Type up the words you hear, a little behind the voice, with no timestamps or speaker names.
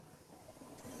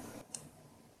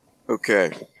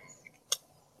Okay,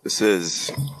 this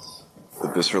is the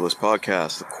Visceralist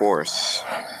Podcast, of course,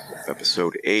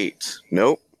 episode 8.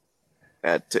 Nope.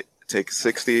 Take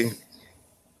 60,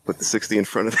 put the 60 in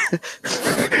front of it.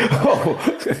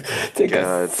 Take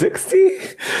a 60?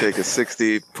 Take a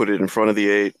 60, put it in front of the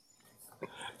 8,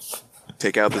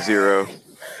 take out the 0,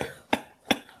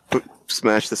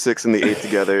 smash the 6 and the 8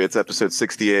 together. It's episode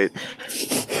 68.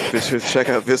 Check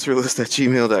out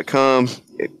visceralist@gmail.com.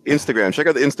 Instagram. Check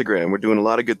out the Instagram. We're doing a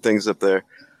lot of good things up there.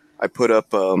 I put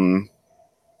up a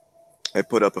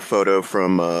photo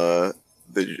from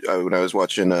when I was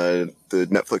watching the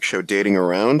Netflix show Dating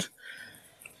Around.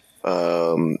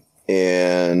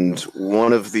 And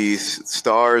one of the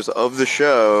stars of the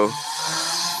show,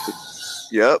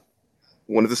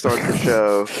 one of the stars of the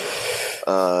show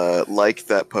liked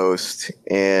that post,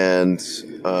 and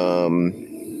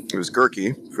it was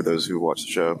Gurky, for those who watch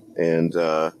the show, and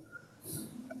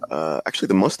actually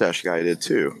the mustache guy did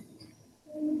too.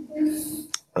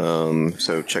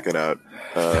 So check it out.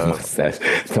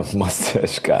 The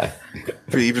mustache guy.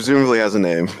 He presumably has a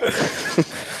name.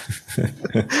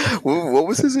 What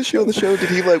was his issue on the show?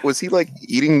 Was he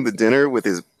eating the dinner with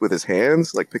his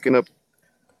hands, like picking up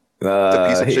the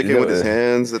piece of chicken with his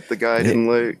hands that the guy didn't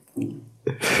like?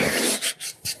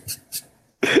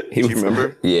 Do you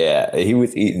remember? Yeah, he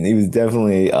was eating. He was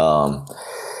definitely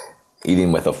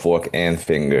eating with a fork and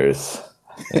fingers,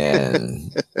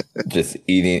 and just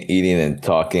eating and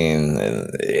talking.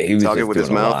 And he was talking with his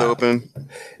mouth open.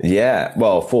 Yeah,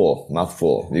 well, mouth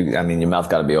full. Your mouth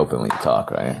got to be open when you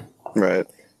talk, right? Right.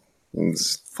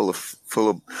 It's full of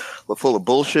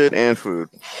bullshit and food.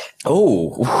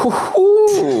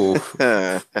 Oh,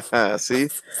 see,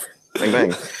 bang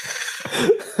bang.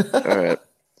 All right,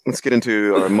 let's get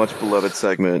into our much beloved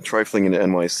segment, Trifling in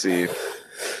NYC.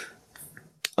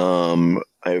 I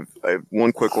have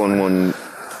one quick one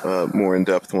more in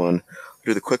depth one. I'll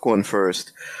do the quick one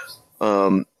first.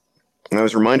 I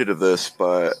was reminded of this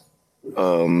by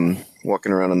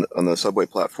walking around on the subway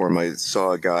platform. I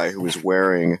saw a guy who was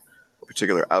wearing a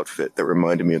particular outfit that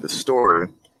reminded me of the story.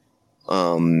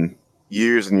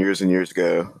 Years and years and years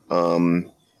ago,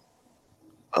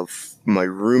 my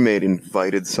roommate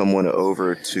invited someone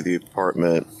over to the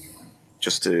apartment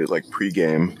just to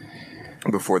pregame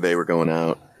before they were going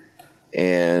out,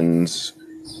 and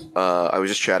I was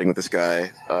just chatting with this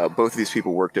guy. Both of these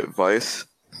people worked at Vice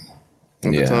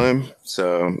at the time,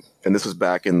 and this was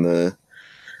back in the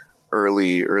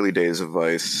early days of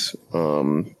Vice,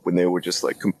 when they were just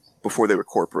before they were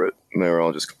corporate, and they were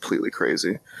all just completely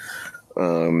crazy.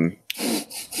 They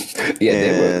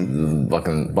were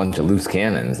fucking bunch of loose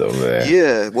cannons over there.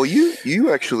 Yeah, well,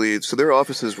 you actually, so their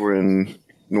offices were in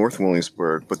North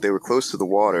Williamsburg, but they were close to the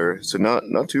water, so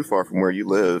not too far from where you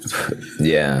lived.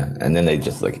 Yeah, and then they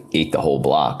just ate the whole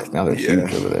block. Now they're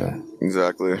huge over there.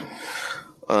 Exactly.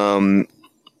 So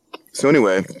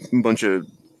anyway, a bunch of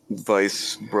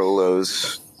Vice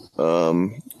Brolos. I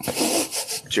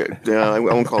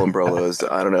won't call them Brolos.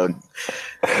 I don't know,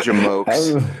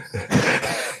 Jamokes.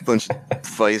 Bunch of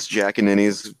Vice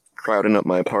Jackaninnies crowding up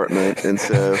my apartment, and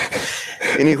so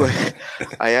anyway,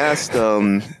 I asked,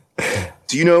 "Do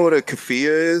you know what a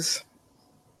keffiyeh is?"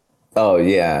 Oh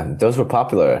yeah, those were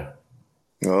popular.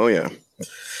 Oh yeah.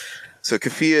 So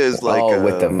keffiyeh is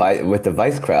with the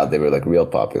Vice crowd, they were real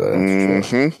popular.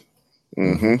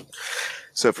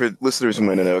 So for listeners who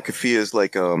might not know, keffiyeh is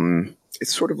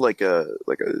it's sort of like a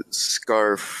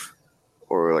scarf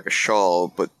or a shawl,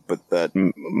 but that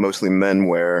mostly men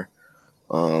wear.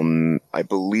 I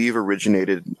believe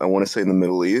originated, I want to say, in the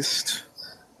Middle East.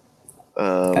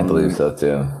 I believe so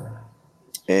too.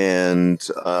 And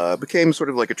became sort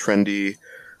of a trendy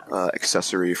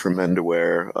accessory for men to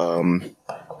wear.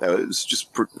 That was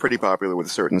just pretty popular with a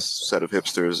certain set of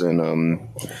hipsters, and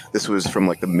this was from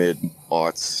the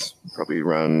mid-aughts, probably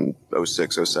around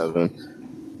 06, 07.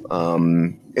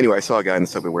 Anyway, I saw a guy in the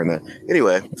subway wearing that.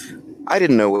 Anyway, I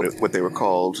didn't know what they were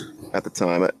called at the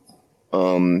time,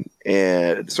 and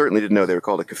certainly didn't know they were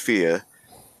called a keffiyeh.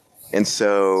 And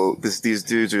so these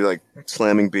dudes are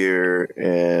slamming beer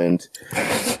and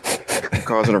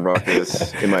causing a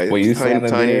ruckus in my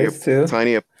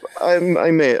tiny.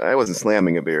 I wasn't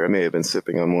slamming a beer. I may have been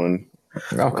sipping on one.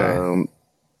 Okay.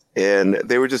 And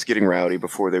they were just getting rowdy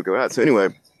before they would go out. So anyway,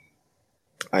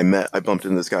 I bumped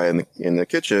into this guy in the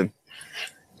kitchen,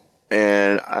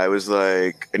 and I was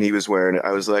and he was wearing it.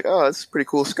 I was like, "Oh, that's a pretty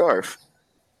cool scarf."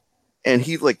 And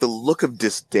he the look of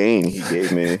disdain he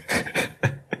gave me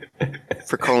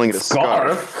for calling it a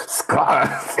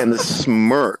scarf, and the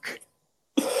smirk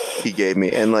he gave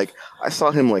me, and I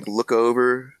saw him look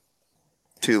over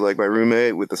to my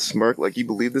roommate with a smirk, you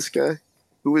believe this guy?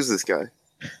 who is this guy?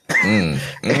 Mm,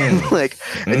 And mm, like,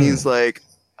 and he's mm. like,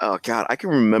 oh God, I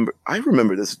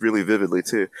remember this really vividly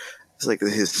too. It's like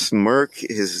his smirk,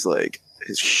 his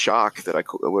shock that I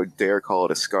would dare call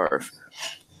it a scarf.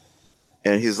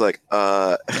 And he's like,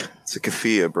 it's a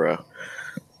keffiyeh, bro.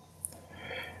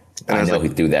 And I I was know like,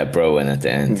 he threw that bro in at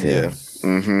the end too. yeah.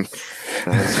 Mm-hmm.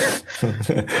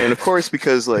 And of course,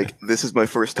 because like this is my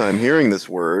first time hearing this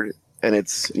word, and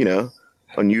it's,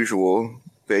 unusual,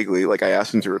 vaguely, like I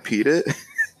asked him to repeat it,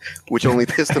 which only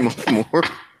pissed him off more.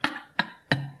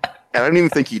 And I don't even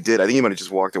think he did. I think he might have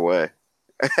just walked away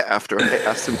after I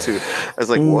asked him to. I was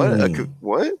like, what?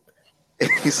 What? And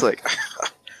he's like,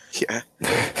 yeah.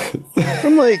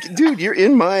 I'm like, dude, you're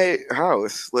in my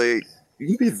house. Like, you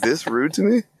can be this rude to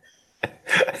me?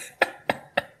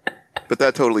 But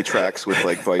that totally tracks with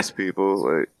like Vice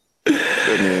people. Like,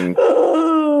 I mean,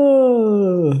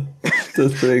 Oh,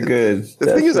 that's pretty good. the thing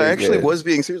That's is, I pretty actually good. was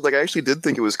being serious. Like, I actually did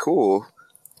think it was cool.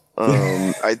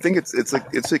 I think it's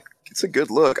a good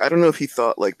look. I don't know if he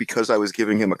thought like because I was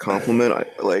giving him a compliment,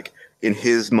 like in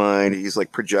his mind, he's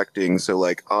like projecting. So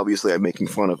like obviously I'm making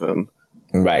fun of him,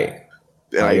 Right.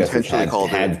 and I I guess he's intentionally called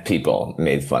it. had people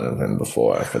made fun of him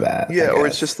before for that. I Yeah, or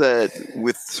it's guess. just that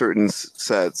with certain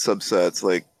subsets,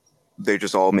 like they're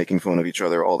just all making fun of each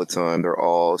other all the time. They're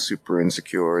all super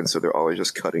insecure, and so they're always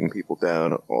just cutting people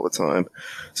down all the time.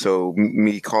 So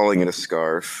me calling it a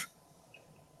scarf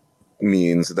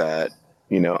means that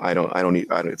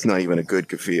it's not even a good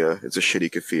keffiyeh. It's a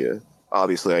shitty keffiyeh.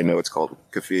 Obviously, I know it's called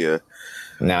keffiyeh.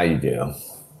 Now you do.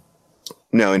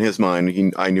 No, in his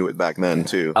mind, I knew it back then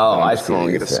too. Oh, I'm I just see what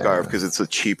calling you're it a scarf saying. because it's a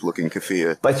cheap looking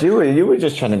keffiyeh. But you were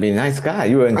just trying to be a nice guy.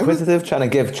 You were I was inquisitive, trying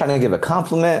to give a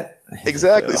compliment.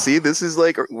 exactly. Yeah. See, this is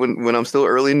like when I'm still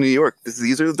early in New York.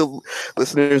 These are the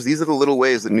listeners. These are the little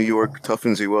ways that New York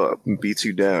toughens you up and beats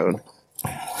you down.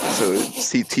 So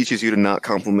it teaches you to not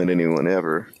compliment anyone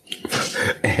ever.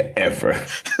 Ever.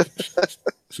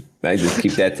 Now you just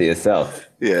keep that to yourself.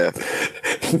 Yeah.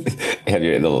 Have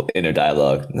your little inner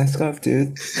dialogue. Nice scarf,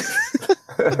 dude.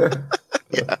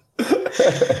 Yeah.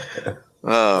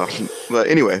 But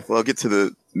anyway, well, I'll get to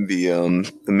the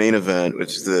main event,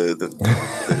 which is the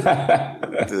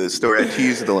story I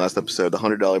teased in the last episode, the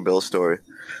 $100 bill story.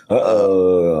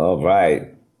 Uh-oh. All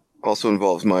right. Also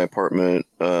involves my apartment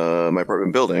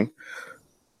building.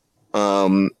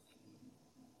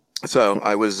 So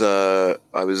I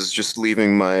was just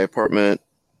leaving my apartment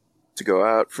to go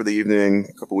out for the evening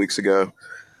a couple weeks ago,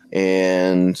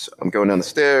 and I'm going down the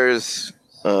stairs.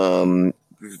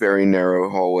 Very narrow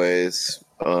hallways,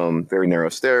 very narrow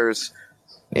stairs,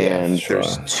 Yeah, and sure.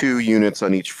 there's 2 units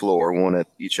on each floor, one at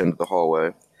each end of the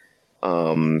hallway.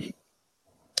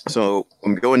 So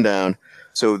I'm going down.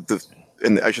 So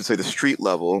and I should say the street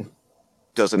level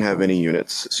doesn't have any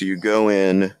units. So you go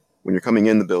in when you're coming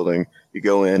in the building. You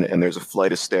go in, and there's a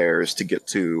flight of stairs to get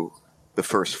to the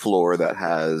first floor that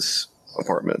has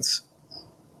apartments.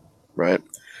 Right.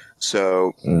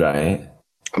 So Right.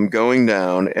 I'm going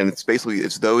down, and it's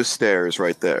those stairs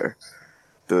right there,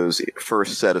 those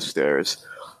first set of stairs,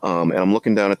 and I'm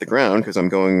looking down at the ground because I'm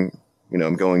going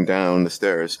down the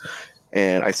stairs,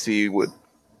 and I see what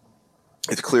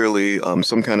it's clearly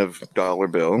some kind of dollar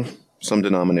bill, some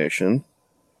denomination.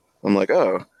 I'm like,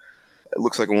 oh, it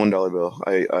looks like a $1 bill.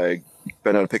 I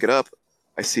bend down to pick it up.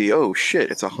 I see, oh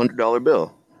shit, it's a $100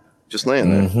 bill, just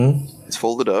laying there. Mm-hmm. It's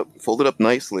folded up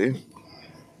nicely,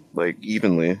 like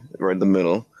evenly, right in the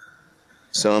middle.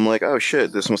 So I'm like, oh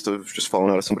shit, this must have just fallen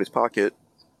out of somebody's pocket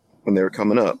when they were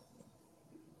coming up.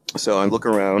 So I look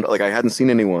around, like I hadn't seen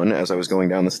anyone as I was going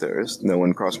down the stairs. No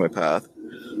one crossed my path.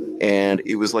 And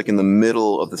it was like in the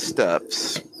middle of the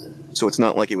steps. So it's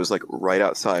not like it was like right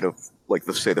outside of like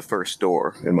the first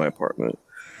door in my apartment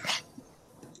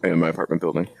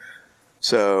building.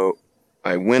 So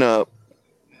I went up.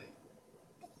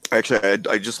 Actually,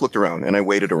 I just looked around and I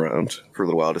waited around for a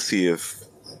little while to see if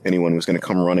anyone was going to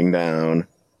come running down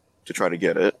to try to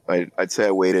get it. I'd say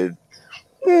I waited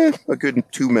a good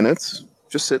 2 minutes,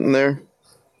 just sitting there.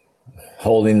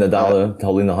 Holding the dollar,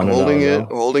 holding the I'm $100 bill.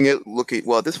 holding it, looking.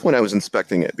 Well, at this point, I was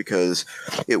inspecting it because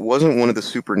it wasn't one of the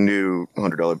super new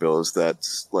 $100 bills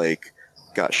that's like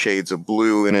got shades of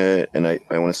blue in it, and I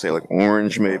want to say like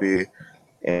orange maybe,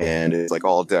 and it's like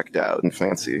all decked out and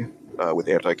fancy with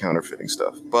anti-counterfeiting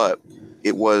stuff. But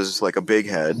it was like a big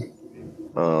head,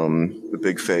 the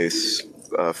big face,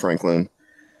 Franklin.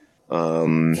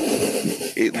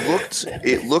 It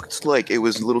looked like it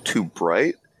was a little too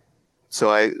bright. So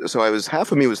I was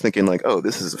half of me was thinking like, oh,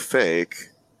 this is a fake.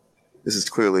 This is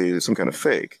clearly some kind of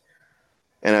fake.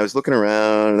 And I was looking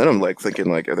around, and then I'm like thinking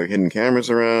like, are there hidden cameras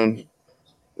around?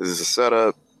 Is this a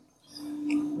setup?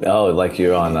 Oh, like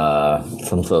you're on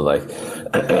some sort of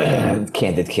like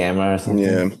candid camera or something.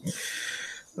 Yeah.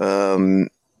 Um,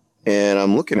 and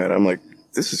I'm looking at it. I'm like,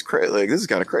 this is crazy. Like, this is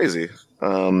kind of crazy.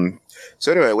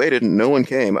 So anyway, I waited and no one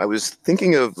came. I was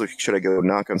thinking of, like, should I go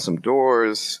knock on some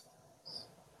doors?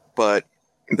 But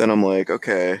then I'm like,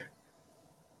 okay,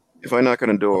 if I knock on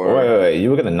a door, Wait. You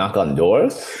were gonna knock on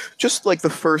doors? just like the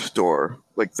first door,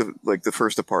 like the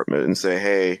first apartment, and say,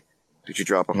 hey, did you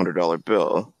drop $100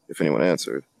 bill? If anyone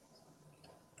answered.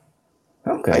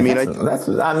 Okay. I mean,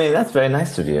 that's very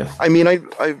nice of you. I mean, I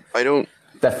don't.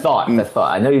 The thought.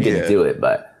 I know you didn't Yeah. do it,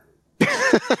 but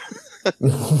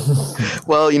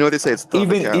Well, you know what they say, it's thought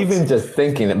that counts. even just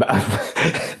thinking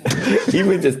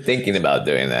about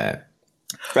doing that.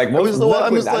 Like I was I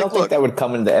like, don't think look. that would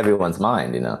come into everyone's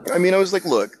mind, you know. I mean, I was like,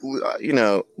 look, you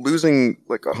know, losing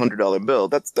like $100 bill,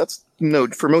 that's no,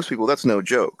 for most people, that's no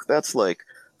joke. That's like,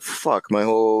 fuck, my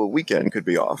whole weekend could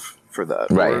be off for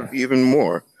that, Right. or even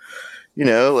more. You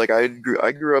know, like I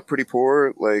grew up pretty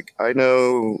poor. Like I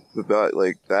know about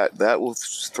like that will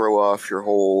throw off your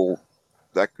whole.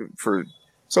 For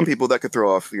some people that could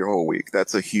throw off your whole week.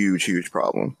 That's a huge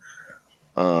problem.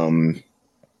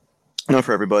 Not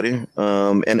for everybody.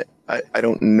 And I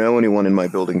don't know anyone in my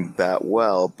building that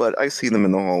well, but I see them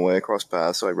in the hallway across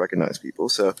paths, so I recognize people.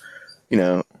 So, you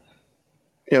know,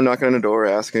 knocking on a door,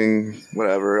 asking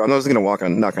whatever. I'm not going to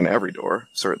knock on every door,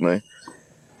 certainly.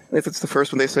 If it's the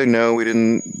first one they say no, we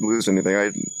didn't lose anything.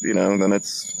 Then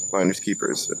it's finders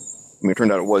keepers. I mean, it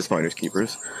turned out it was finders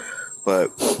keepers, but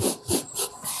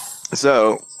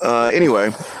so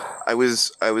anyway, I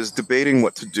was debating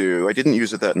what to do. I didn't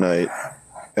use it that night,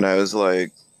 and I was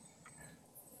like,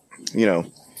 you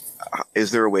know,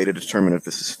 is there a way to determine if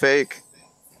this is fake?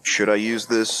 Should I use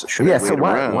this? Should I wait So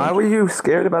around? why were you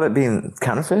scared about it being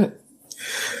counterfeit?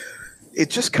 It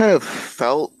just kind of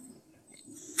felt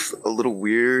a little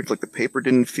weird. Like the paper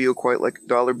didn't feel quite like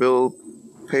dollar bill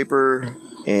paper,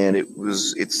 and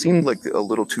it seemed like a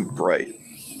little too bright.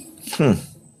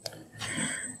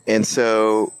 And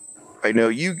so I know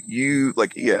you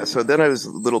like, yeah, so then I was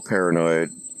a little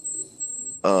paranoid.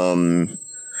 I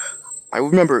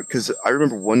remember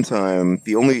one time,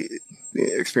 the only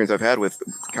experience I've had with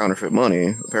counterfeit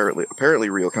money, apparently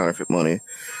real counterfeit money,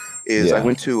 is I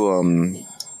went to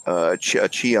a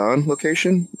Qi'an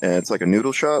location, and it's like a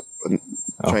noodle shop, a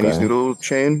Chinese noodle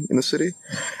chain in the city,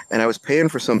 and I was paying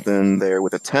for something there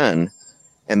with a 10,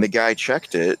 and the guy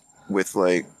checked it with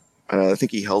like, I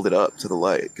think he held it up to the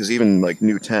light, because even like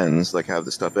new 10s like have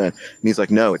the stuff in, and he's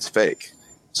like, no, it's fake.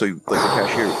 So like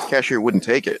the cashier wouldn't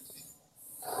take it.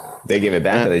 They gave it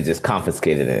back, or they just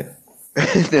confiscated it?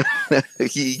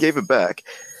 He gave it back.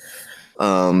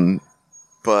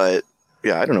 But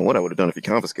yeah, I don't know what I would have done if he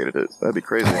confiscated it. That'd be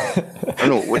crazy. I don't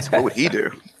know what would he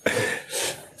do?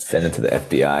 Send it to the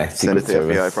FBI. Send it to the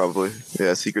FBI, probably.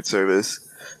 Yeah, Secret Service.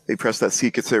 They press that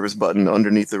Secret Service button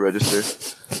underneath the register.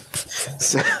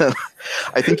 So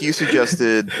I think you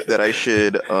suggested that I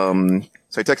should.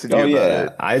 So I texted you about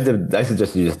it. I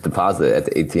suggest you just deposit it at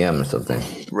the ATM or something.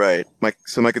 Right. My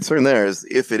concern there is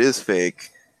if it is fake,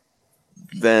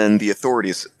 then the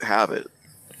authorities have it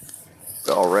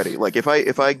already. Like if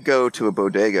I go to a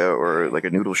bodega or like a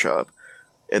noodle shop,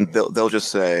 and they'll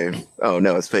just say, "Oh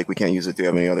no, it's fake. We can't use it. Do you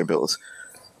have any other bills?"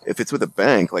 If it's with a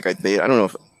bank, like I don't know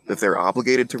if they're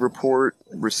obligated to report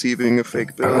receiving a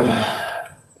fake bill.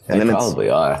 They probably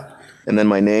are. And then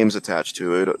my name's attached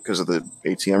to it because of the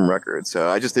ATM record. So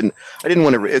I didn't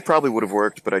want to. It probably would have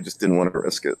worked, but I just didn't want to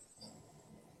risk it.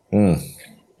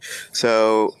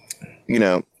 So,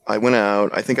 I went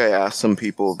out. I think I asked some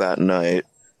people that night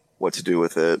what to do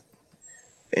with it,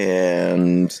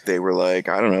 and they were like,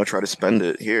 "I don't know. Try to spend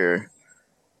it here."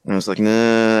 And I was like,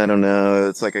 "Nah, I don't know.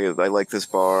 It's like I like this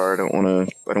bar. I don't want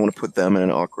to put them in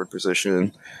an awkward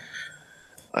position.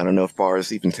 I don't know if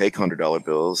bars even take $100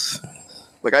 bills."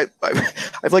 Like I've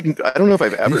like I don't know if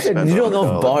I've ever spent. You don't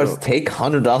know if bars take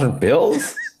 $100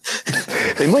 bills?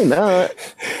 They might not.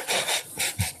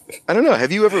 I don't know.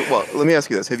 Have you ever? Well, let me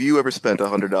ask you this: have you ever spent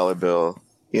 $100 bill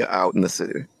out in the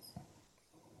city?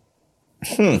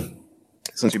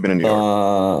 Since you've been in New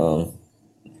York.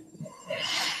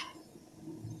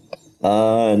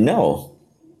 No,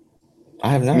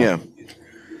 I have not. Yeah,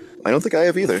 I don't think I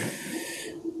have either.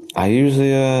 I usually,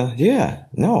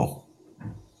 no.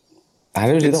 I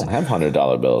usually don't have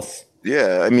 $100 bills.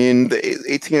 Yeah, I mean, the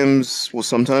ATMs will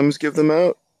sometimes give them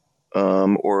out,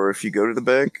 or if you go to the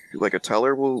bank, like a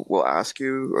teller will ask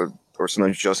you, or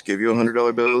sometimes just give you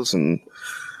 $100 bills, and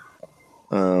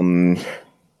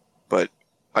but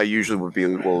I usually would be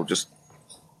just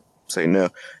say no.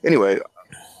 Anyway,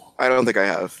 I don't think I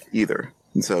have either,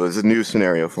 and so it's a new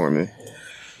scenario for me.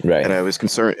 and Right. I was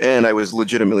concerned, and I was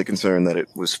legitimately concerned that it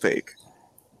was fake.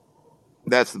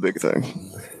 That's the big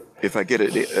thing. If I get a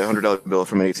 $100 bill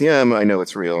from an ATM, I know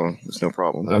it's real. There's no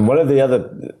problem. And what are the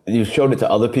other? You showed it to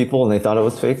other people and they thought it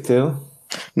was fake too.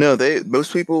 No,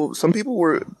 some people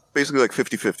were basically like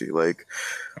 50-50. Like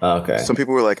Okay. some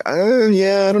people were like,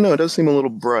 yeah, I don't know, it does seem a little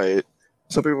bright.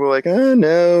 Some people were like,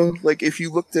 no. Like if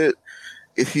you looked at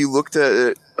it, it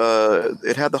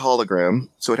had the hologram,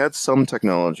 so it had some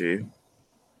technology.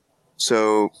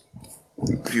 So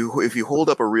if you hold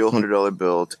up a real $100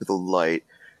 bill to the light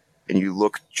and you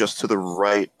look just to the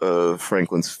right of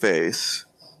Franklin's face,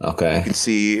 you Okay. can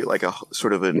see like a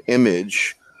sort of an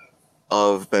image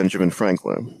of Benjamin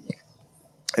Franklin.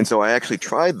 And so I actually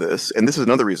tried this, and this is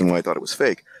another reason why I thought it was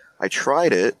fake. I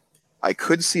tried it. I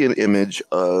could see an image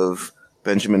of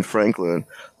Benjamin Franklin,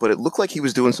 but it looked like he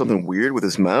was doing something weird with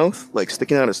his mouth, like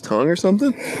sticking out his tongue or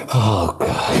something. Oh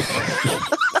god.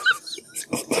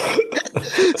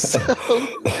 So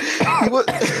he was.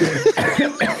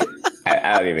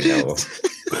 I don't even know.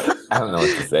 I don't know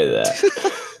what to say to that.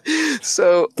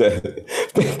 So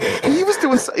he was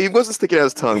doing. He wasn't sticking out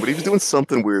his tongue, but he was doing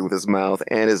something weird with his mouth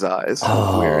and his eyes.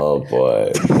 Weird. Oh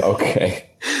boy.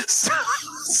 Okay. So,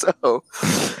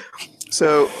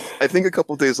 so I think a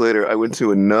couple of days later, I went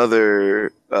to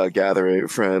another gathering,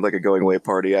 friend, like a going away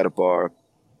party at a bar,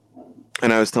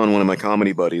 and I was telling one of my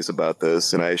comedy buddies about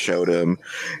this, and I showed him,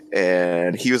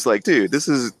 and he was like, "Dude, this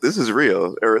is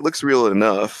real, or it looks real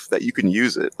enough that you can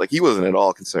use it." Like he wasn't at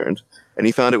all concerned, and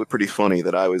he found it pretty funny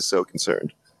that I was so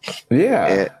concerned.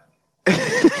 Yeah.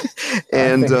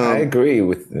 And I agree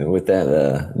with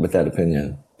that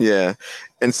opinion. yeah.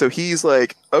 And so he's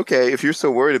like, okay, if you're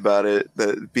so worried about it,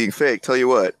 that being fake, tell you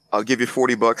what, I'll give you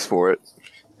 $40 for it.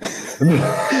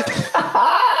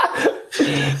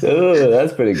 Ooh,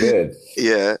 that's pretty good.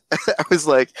 Yeah. I was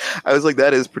like,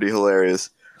 that is pretty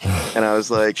hilarious. And I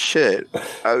was like, shit.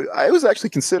 I was actually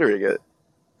considering it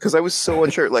because I was so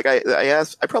unsure. Like I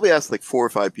probably asked like 4 or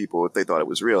 5 people if they thought it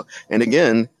was real. And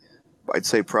again, I'd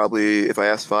say probably if I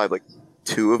asked 5, like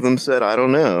 2 of them said, I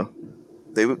don't know.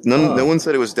 No one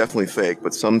said it was definitely fake,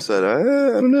 but some said, I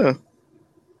don't know.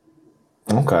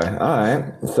 Okay, all right.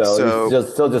 So you're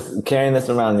still just carrying this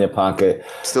around in your pocket,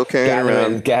 Still carrying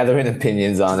around, gathering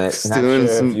opinions on it. Not sure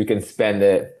if you can spend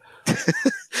it.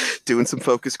 Doing some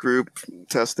focus group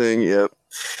testing. Yep.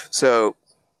 So,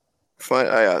 fine.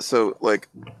 Yeah. So like,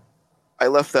 I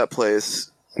left that place.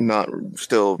 None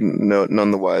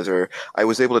the wiser. I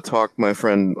was able to talk my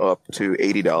friend up to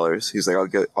 $80. He's like,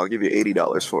 I'll give you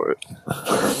 $80 for it.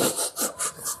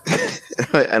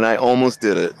 And I almost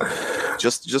did it,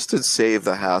 just to save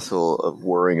the hassle of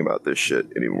worrying about this shit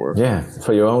anymore. Yeah,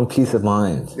 for your own peace of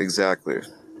mind. Exactly.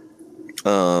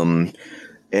 But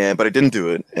I didn't do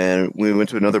it, and we went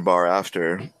to another bar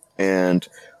after, and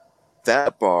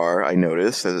that bar I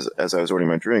noticed as I was ordering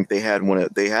my drink, they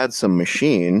had some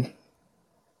machine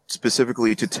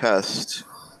specifically to test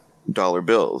dollar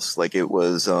bills. Like it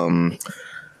looked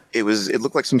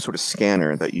like some sort of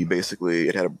scanner that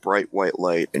it had a bright white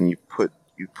light, and you put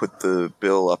the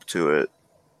bill up to it,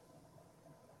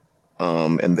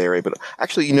 and they're able to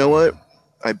actually, you know what,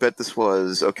 I bet this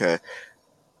was okay.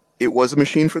 It was a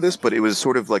machine for this, but it was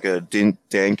sort of like a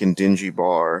dank and dingy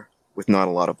bar with not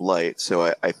a lot of light,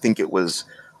 so I think it was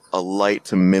a light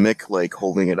to mimic like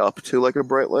holding it up to like a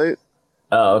bright light.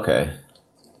 Oh, okay.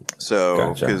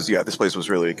 So, because this place was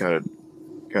really kind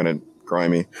of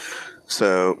grimy.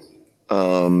 So,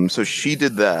 so she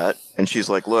did that, and she's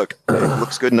like, "Look, it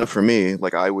looks good enough for me.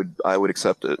 Like, I would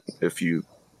accept it if you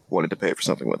wanted to pay for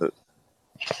something with it."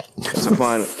 So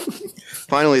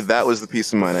finally, that was the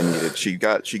peace of mind I needed. She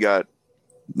got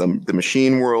the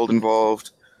machine world involved.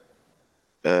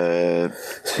 And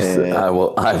I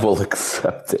will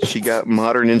accept it. She got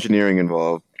modern engineering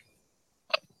involved.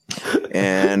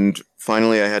 And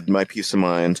finally, I had my peace of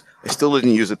mind. I still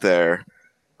didn't use it there,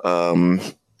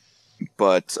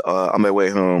 but on my way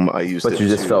home, I used it. But you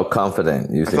just felt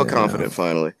confident. I felt confident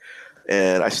finally,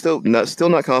 and I still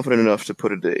not confident enough to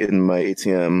put it in my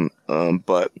ATM.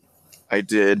 But I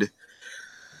did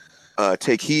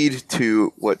take heed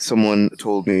to what someone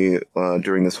told me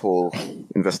during this whole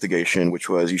investigation, which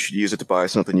was you should use it to buy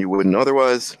something you wouldn't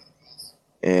otherwise.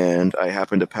 And I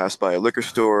happened to pass by a liquor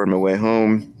store on my way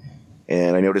home,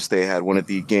 and I noticed they had one of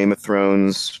the Game of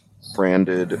Thrones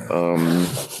branded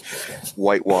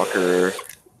White Walker,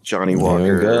 Johnny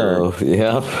Walker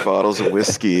bottles of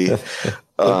whiskey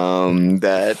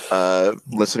that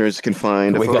listeners can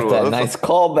find. We got that nice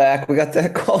callback. We got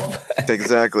that callback.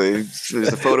 Exactly.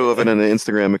 There's a photo of it on the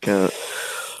Instagram account.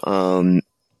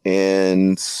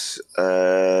 And it was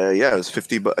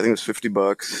 $50. I think it was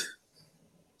 $50.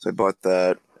 So I bought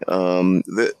that.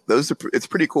 It's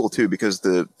pretty cool too because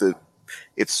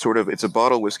it's a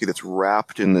bottle whiskey that's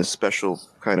wrapped in this special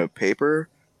kind of paper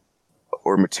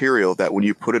or material that when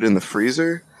you put it in the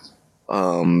freezer,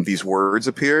 these words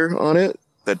appear on it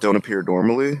that don't appear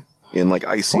normally in like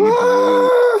icy blue.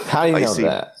 How do you know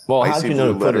that? Well, how did you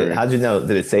know to put it? How did you know?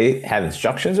 Did it say have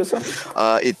instructions or something?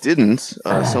 It didn't.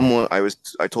 I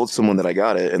told someone that I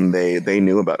got it, and they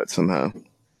knew about it somehow.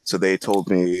 So they told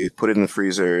me put it in the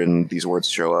freezer, and these words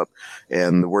show up,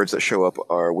 and the words that show up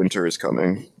are "winter is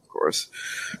coming," of course.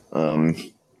 But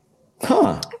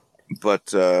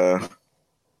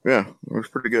yeah, it was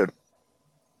pretty good.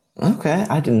 Okay,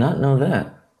 I did not know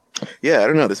that. Yeah, I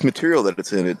don't know. This material that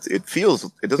it's in, it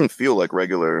doesn't feel like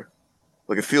regular,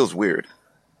 like it feels weird.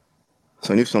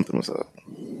 So I knew something was up.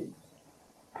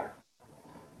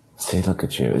 See, look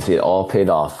at you. See, it all paid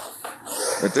off.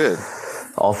 It did.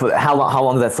 All for how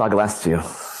long did that saga last you?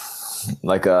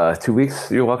 Like 2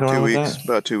 weeks? You were walking around 2 with weeks, that?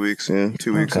 about 2 weeks, yeah.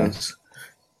 2 weeks Okay.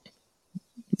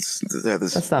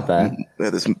 That's not bad. I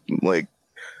had this like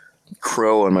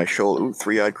crow on my shoulder,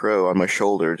 three-eyed crow on my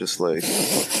shoulder, just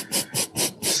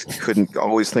couldn't,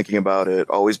 always thinking about it,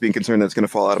 always being concerned that it's going to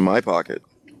fall out of my pocket.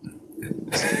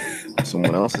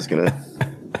 Someone else is going to.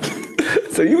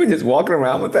 So you were just walking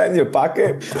around with that in your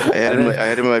pocket? I had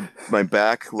it in my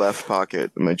back left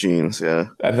pocket in my jeans, yeah.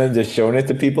 And then just showing it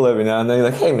to people every now and then. You're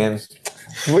like, hey, man.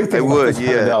 What do you think I would,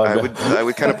 yeah. I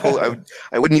would kind of pull.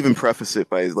 I wouldn't even preface it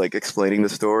by like explaining the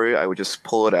story. I would just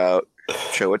pull it out,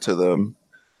 show it to them,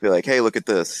 be like, "Hey, look at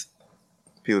this."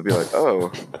 People would be like,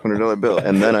 "Oh, $100 bill,"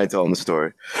 and then I tell them the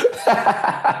story.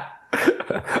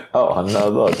 Oh,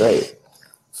 $100 bill, great.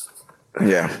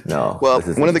 Yeah. No. Well,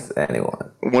 one of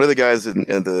the guys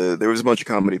there was a bunch of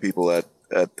comedy people at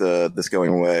this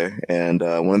going away, and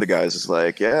one of the guys is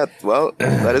like, "Yeah, well,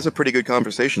 that is a pretty good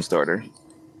conversation starter."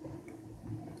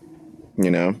 You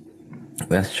know?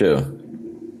 That's true.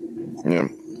 Yeah.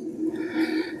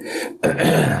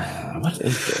 What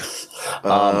is this?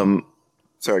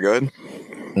 Sorry, go ahead.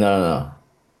 No.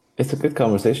 It's a good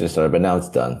conversation starter, but now it's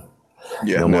done.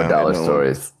 Yeah, no more dollar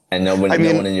stories. And no one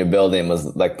in your building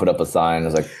was like put up a sign. It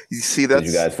was like, you see, did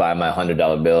you guys find my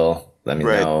 $100 bill? Let me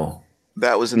know.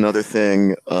 That was another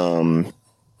thing.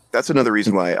 That's another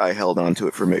reason why I held on to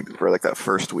it for like that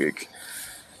first week,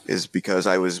 is because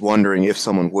I was wondering if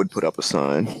someone would put up a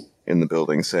sign in the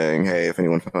building saying, "Hey, if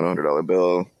anyone found a $100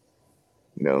 bill,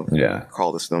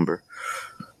 call this number."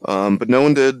 But no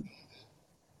one did.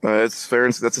 It's fair,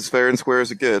 and that's as fair and square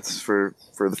as it gets for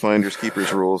the finders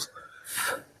keepers rules,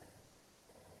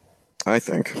 I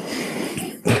think.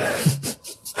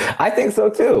 I think so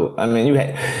too. I mean,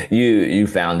 you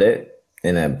found it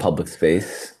in a public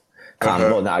space,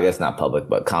 well, no, I guess not public,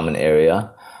 but common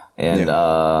area, and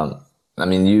I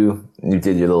mean, you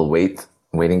did your little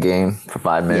waiting game for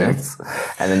 5 minutes,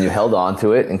 and then you held on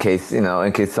to it in case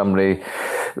somebody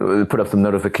put up some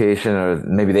notification, or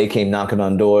maybe they came knocking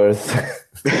on doors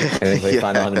and they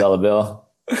find a $100 bill.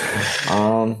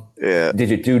 Did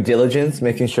your due diligence,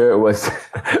 making sure it was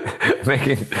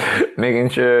making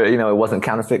sure it wasn't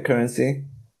counterfeit currency?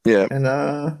 Yeah, and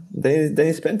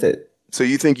they spent it. So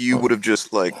you think you would have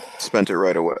just like spent it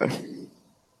right away,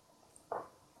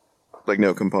 like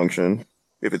no compunction,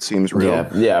 if it seems real?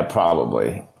 Yeah,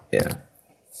 probably. Yeah.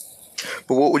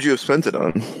 But what would you have spent it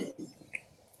on?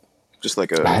 Just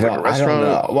like a restaurant? I don't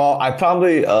know. Well, I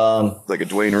probably like a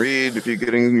Dwayne Reed if you're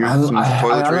getting some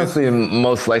toiletries. I honestly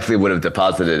most likely would have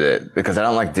deposited it, because I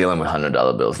don't like dealing with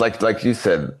 $100 bills. Like you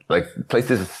said, like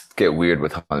places get weird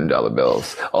with $100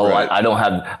 bills. Oh, right.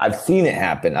 I've seen it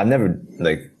happen. I've never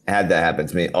like had that happen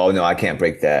to me. Oh no, I can't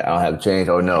break that. I don't have change.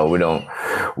 Oh no,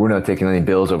 we're not taking any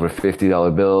bills over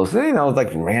 $50 bills. Like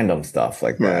random stuff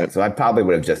like that. Right. So I probably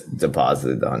would have just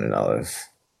deposited the $100.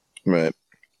 Right.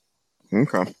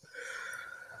 Okay.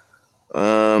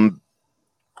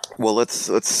 Well, let's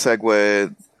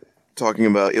segue talking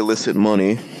about illicit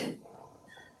money.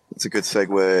 It's a good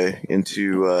segue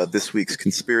into this week's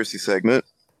conspiracy segment.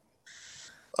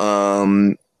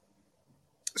 So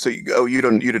you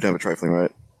didn't have a trifling,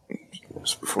 right?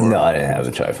 Just before. No, I didn't have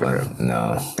a trifling. Okay.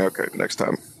 No. Okay, next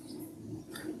time.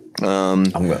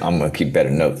 I'm gonna keep better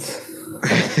notes.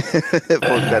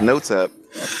 Well, that notes app,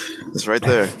 it's right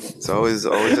there. It's always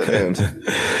at hand.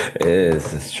 It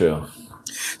is. It's true.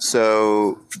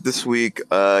 So this week,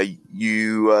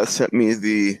 you sent me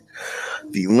the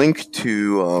link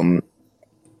to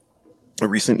a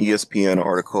recent ESPN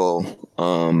article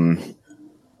on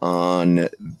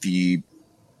the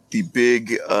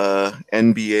big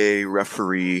NBA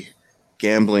referee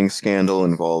gambling scandal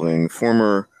involving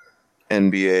former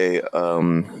NBA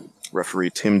referee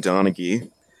Tim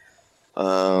Donaghy.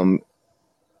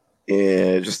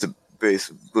 Just a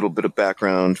little bit of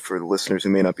background for the listeners who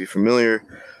may not be familiar.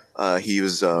 He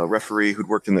was a referee who'd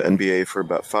worked in the NBA for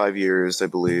about 5 years, I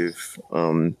believe.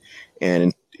 And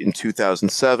in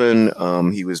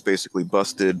 2007, he was basically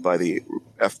busted by the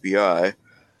FBI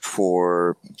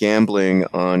for gambling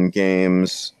on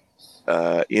games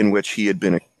in which he had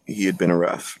been a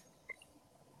ref.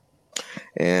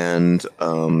 And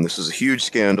this was a huge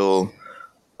scandal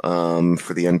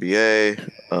for the NBA,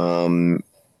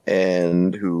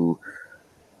 and who,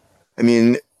 I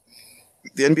mean,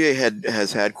 the NBA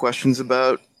has had questions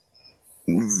about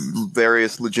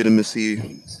various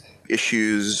legitimacy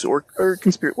issues or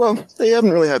conspiracy. Well, they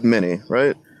haven't really had many,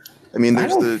 right? I mean, I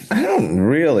don't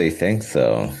really think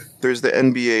so. There's the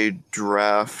NBA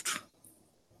draft,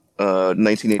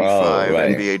 1985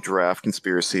 right. NBA draft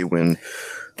conspiracy when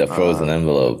the frozen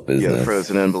envelope business. Yeah, the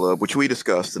frozen envelope, which we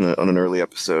discussed on an early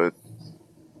episode.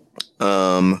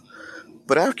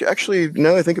 But actually,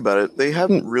 now that I think about it, they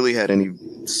haven't really had any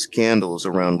scandals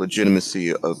around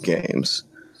legitimacy of games,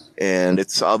 and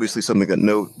it's obviously something that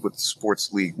no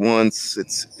sports league wants.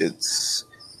 It's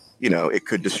it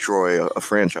could destroy a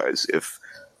franchise if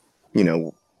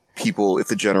if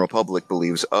the general public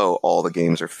believes, oh, all the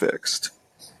games are fixed.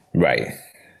 Right.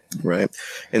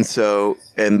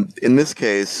 And in this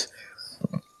case,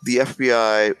 the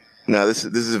FBI. Now, this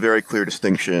is a very clear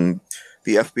distinction.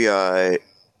 The FBI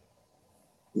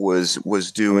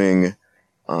was doing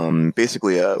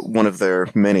basically one of their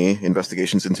many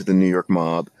investigations into the New York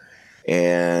mob,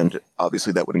 and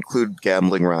obviously that would include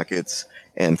gambling rackets.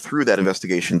 And through that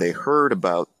investigation, they heard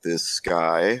about this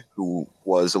guy who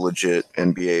was a legit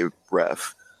NBA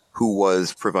ref, who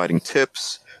was providing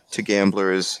tips to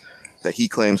gamblers that he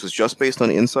claims was just based on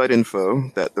inside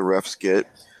info that the refs get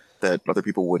that other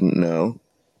people wouldn't know,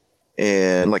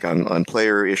 and like on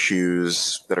player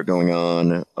issues that are going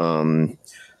on,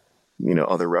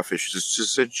 other ref issues. It's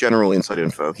just a general inside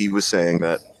info. He was saying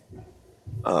that,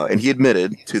 and he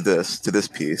admitted to this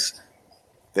piece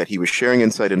that he was sharing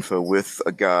inside info with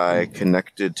a guy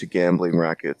connected to gambling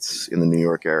rackets in the New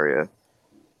York area,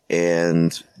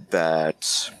 and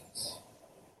that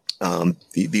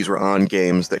these were on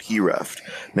games that he refed.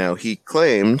 Now, he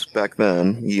claimed back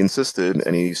then, he insisted,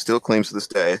 and he still claims to this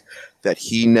day, that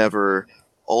he never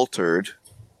altered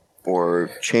or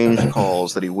changed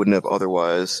calls that he wouldn't have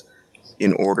otherwise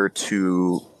in order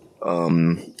to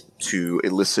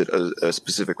elicit a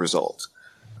specific result.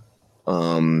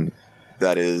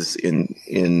 That is,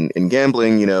 in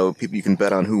gambling, people, you can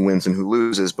bet on who wins and who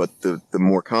loses, but the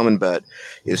more common bet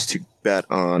is to bet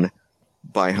on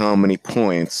by how many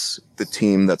points the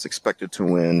team that's expected to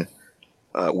win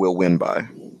will win by,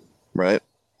 right?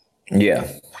 Yeah,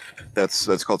 that's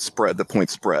called spread, the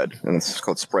point spread, and it's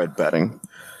called spread betting.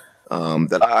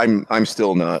 That I'm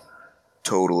still not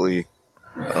totally.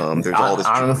 There's all this.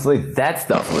 Honestly, that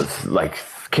stuff was like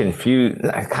kind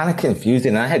of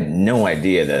confusing. I had no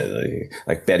idea that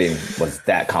like betting was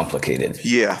that complicated.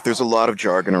 Yeah, there's a lot of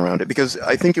jargon around it because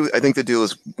I think the deal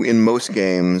is in most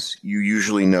games you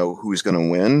usually know who's going to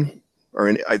win, or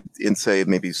in say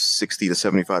maybe 60 to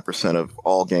 75% of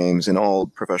all games in all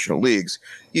professional leagues,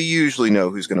 you usually know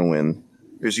who's going to win.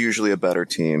 There's usually a better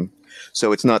team,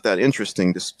 so it's not that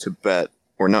interesting to bet,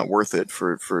 or not worth it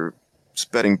for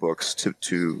betting books to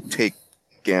take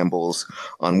gambles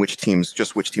on which team's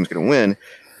going to win.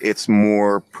 It's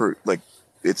more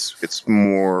it's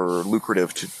more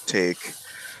lucrative to take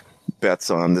bets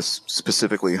on this,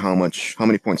 specifically how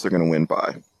many points they're going to win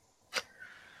by.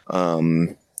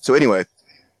 So anyway,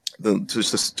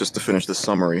 just to finish the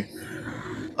summary,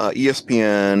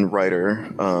 ESPN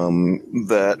writer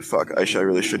I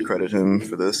really should credit him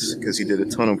for this because he did a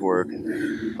ton of work.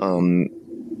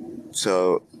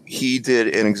 So he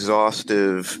did an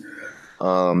exhaustive,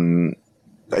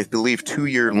 I believe,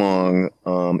 2-year-long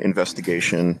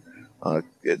investigation. I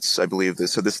believe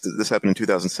this happened in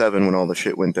 2007 when all the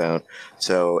shit went down.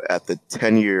 So at the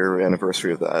 10-year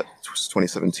anniversary of that,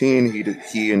 2017,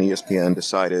 he and ESPN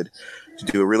decided to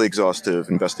do a really exhaustive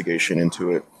investigation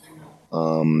into it,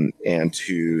 and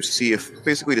to see if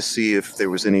there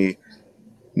was any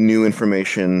new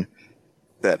information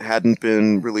that hadn't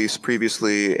been released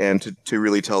previously, and to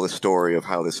really tell the story of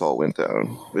how this all went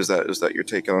down. Is that your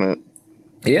take on it?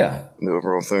 Yeah, the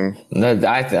overall thing. No,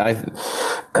 I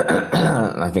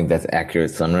think that's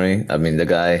accurate summary. I mean, the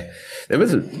guy, it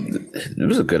was a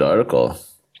good article.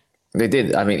 They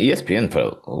did. I mean, ESPN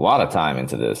put a lot of time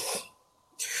into this.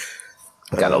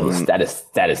 Got all the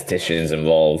statisticians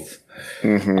involved.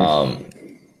 Mm-hmm.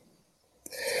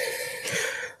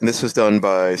 And this was done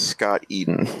by Scott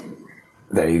Eden.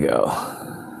 There you go.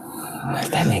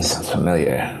 That name sounds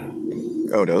familiar.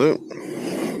 Oh, does it?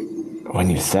 When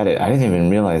you said it, I didn't even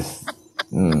realize.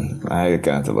 I got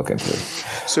to have to look into it.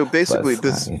 So basically,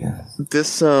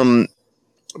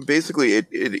 basically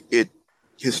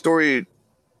his story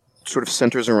sort of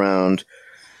centers around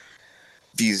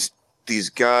these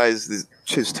guys.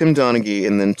 His Tim Donaghy,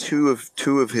 and then two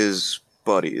of his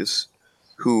buddies,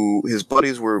 who his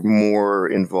buddies were more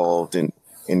involved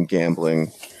in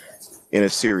gambling in a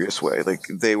serious way. Like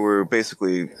they were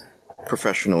basically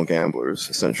professional gamblers,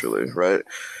 essentially, right?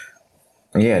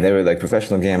 Yeah, they were like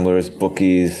professional gamblers,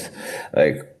 bookies,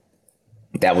 like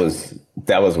that was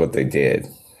what they did.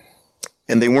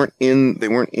 And they weren't in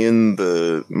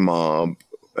the mob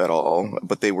at all,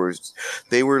 but they were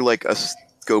like us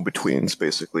go-betweens,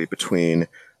 basically, between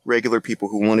regular people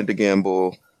who wanted to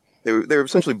gamble. They were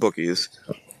essentially bookies.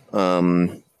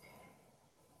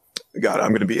 God,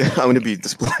 I'm gonna be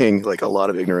displaying like a lot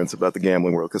of ignorance about the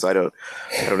gambling world because I don't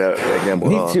know gamble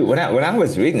at all. Me too. When I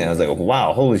was reading it, I was like,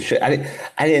 wow, holy shit! I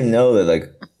didn't know that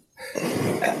like.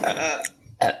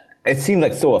 It seemed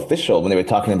like so official when they were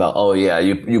talking about, oh yeah,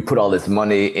 you put all this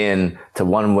money in to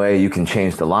one way, you can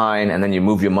change the line, and then you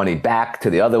move your money back to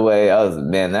the other way.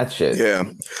 Man, that shit. Yeah.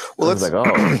 Well, I was like,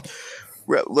 oh.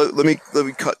 let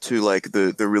me cut to like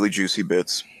the really juicy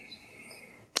bits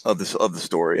of the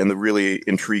story and the really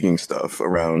intriguing stuff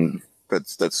around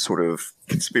that's sort of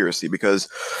conspiracy, because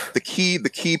the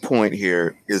key point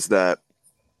here is that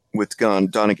with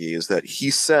Donaghy is that he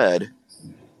said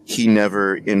he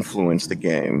never influenced the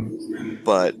game,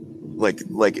 but like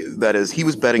that is, he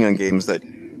was betting on games that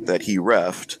he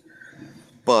reffed,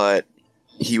 but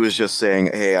he was just saying,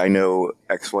 hey, I know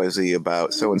XYZ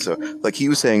about so and so. Like he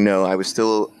was saying, no, I was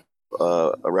still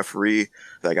a referee.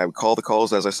 Like I would call the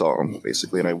calls as I saw them,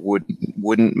 basically, and I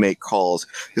wouldn't make calls,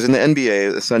 because in the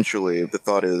NBA, essentially, the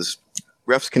thought is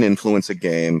refs can influence a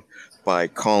game by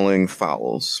calling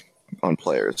fouls on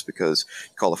players, because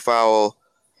you call a foul,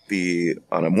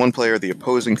 on one player, the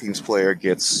opposing team's player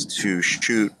gets to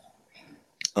shoot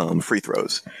free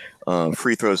throws.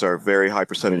 Free throws are very high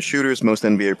percentage shooters. Most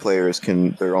NBA players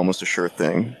they're almost a sure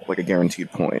thing, like a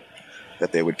guaranteed point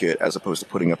that they would get, as opposed to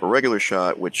putting up a regular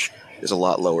shot, which is a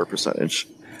lot lower percentage.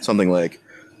 Something like,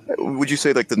 would you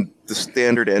say like the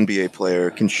standard NBA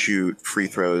player can shoot free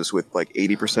throws with like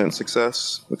 80%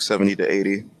 success, like 70 to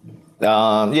 80?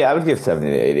 Yeah, I would give 70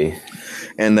 to 80.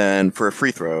 And then for a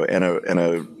free throw and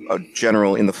a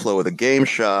general in the flow of the game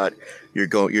shot, you're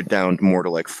down more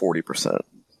to like 40%.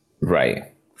 Right.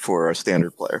 For a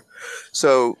standard player.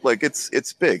 So like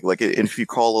it's big. Like if you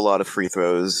call a lot of free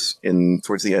throws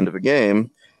towards the end of a game,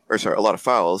 a lot of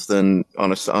fouls, then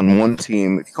on one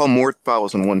team, if you call more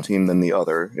fouls on one team than the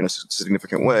other in a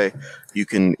significant way, you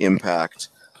can impact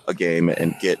a game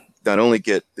and not only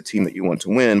get the team that you want to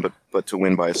win, but to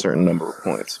win by a certain number of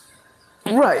points.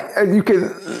 Right. And you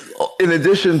can, in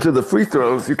addition to the free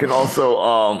throws, you can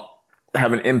also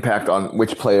have an impact on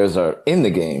which players are in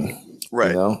the game. Right.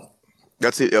 You know?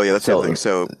 That's it. Oh yeah, that's the other thing.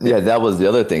 So yeah, that was the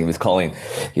other thing.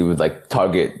 He would like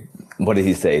target. What did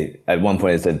he say? At one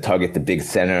point, he said target the big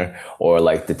center or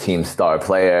like the team's star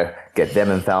player, get them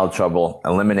in foul trouble,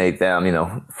 eliminate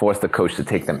them. Force the coach to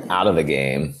take them out of the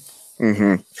game.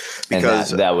 Mm-hmm. Because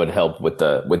that would help with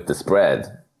the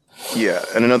spread. Yeah,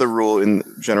 and another rule in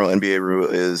general NBA rule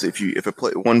is if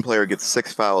one player gets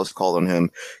 6 fouls called on him,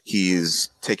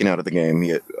 he's taken out of the game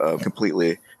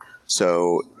completely.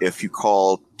 So if you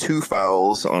call 2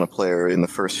 fouls on a player in the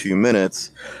first few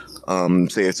minutes,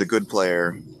 say it's a good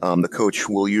player, the coach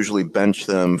will usually bench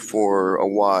them for a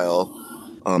while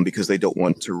because they don't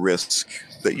want to risk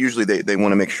that. Usually they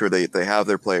want to make sure they have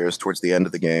their players towards the end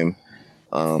of the game,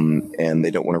 and they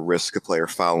don't want to risk a player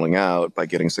fouling out by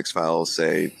getting 6 fouls,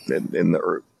 say, in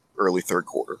the early third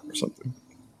quarter or something.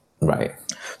 Right.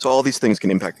 So all these things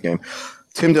can impact the game.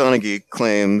 Tim Donaghy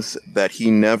claims that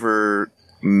he never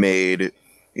made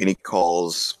any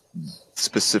calls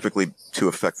specifically to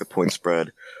affect the point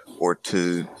spread or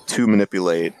to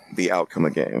manipulate the outcome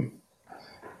of game.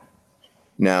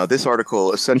 Now, this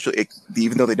article essentially,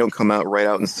 even though they don't come out right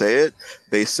out and say it,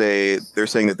 they're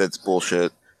saying that that's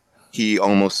bullshit. He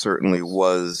almost certainly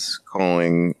was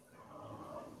calling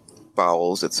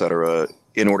fouls, etc.,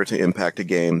 in order to impact a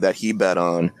game that he bet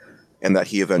on and that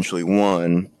he eventually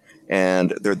won.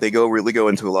 And they really go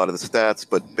into a lot of the stats,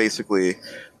 but basically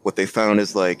what they found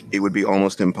is like it would be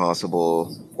almost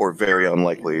impossible or very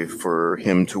unlikely for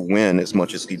him to win as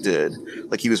much as he did.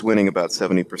 Like he was winning about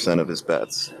 70% of his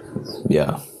bets.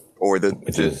 Yeah. Or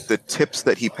the tips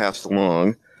that he passed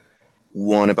along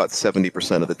won about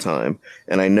 70% of the time.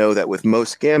 And I know that with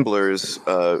most gamblers,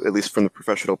 at least from the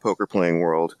professional poker playing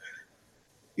world,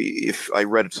 if I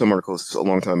read some articles a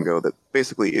long time ago that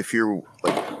basically if you're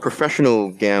like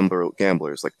professional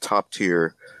gamblers, like top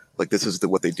tier, like this is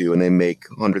what they do, and they make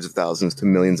hundreds of thousands to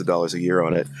millions of dollars a year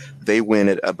on it, they win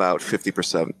at about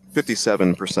 50%,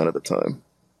 57% of the time.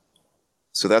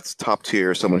 So that's top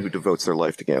tier, someone who devotes their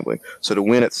life to gambling. So to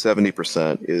win at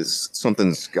 70% is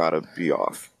something's got to be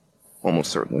off,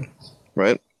 almost certainly,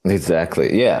 right?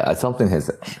 Exactly. Yeah, something has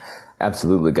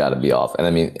absolutely got to be off. And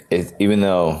I mean, even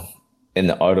though in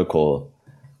the article,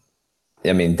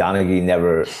 I mean, Donaghy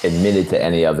never admitted to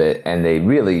any of it, and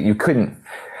you couldn't.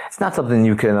 It's not something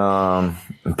you can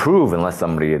prove unless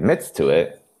somebody admits to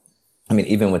it. I mean,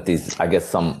 even with these, I guess,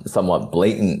 somewhat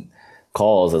blatant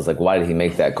calls, it's like, why did he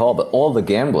make that call? But all the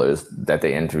gamblers that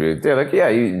they interviewed, they're like, yeah,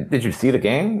 did you see the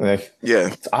game? Like, yeah,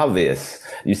 it's obvious.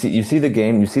 You see the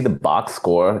game, you see the box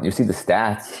score, you see the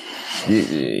stats,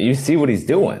 you see what he's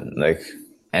doing. Like,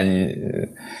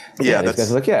 and these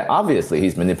guys are like, yeah, obviously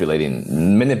he's manipulating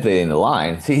the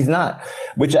line. See, he's not,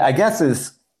 which I guess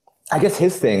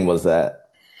his thing was that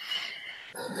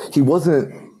he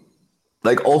wasn't,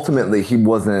 like, ultimately he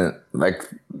wasn't like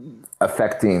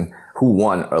affecting who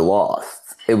won or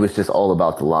lost. It was just all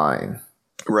about the line.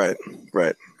 Right.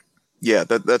 Yeah,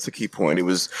 that's a key point. It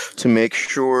was to make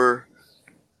sure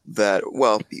that,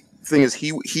 well, the thing is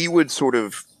he would sort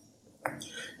of,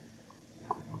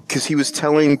 because he was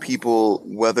telling people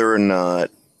whether or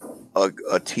not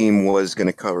a team was going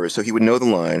to cover. So he would know the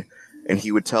line, and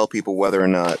he would tell people whether or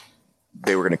not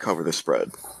they were going to cover the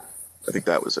spread. I think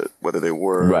that was it, whether they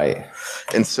were. Right.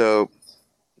 And so,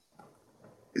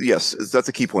 yes, that's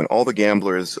a key point. All the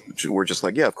gamblers were just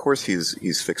like, yeah, of course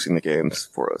he's fixing the games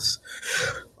for us.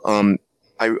 In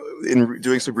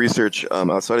doing some research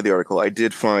outside of the article, I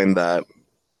did find that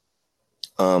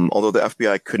although the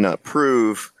FBI could not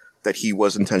prove that he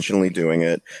was intentionally doing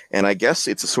it, and I guess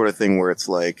it's a sort of thing where it's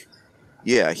like,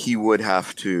 yeah, he would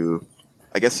have to,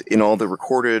 I guess in all the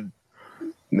recorded,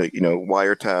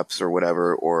 wiretaps or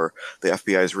whatever, or the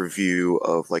FBI's review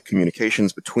of like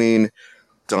communications between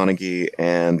Donaghy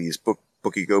and these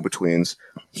bookie go-betweens,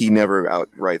 he never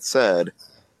outright said,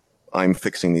 I'm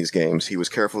fixing these games. He was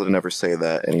careful to never say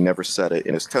that, and he never said it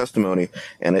in his testimony.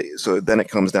 And so then it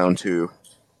comes down to,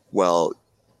 well,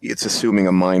 it's assuming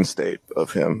a mind state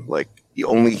of him. Like,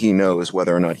 only he knows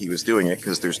whether or not he was doing it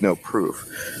because there's no proof.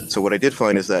 So what I did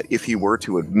find is that if he were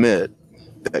to admit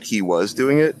that he was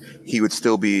doing it, he would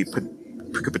still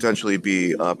could potentially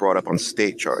be brought up on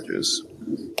state charges.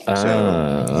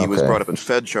 So he was brought up in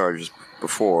Fed charges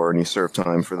before, and he served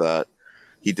time for that.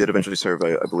 He did eventually serve,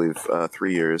 I believe,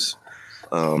 3 years.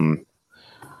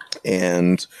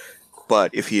 But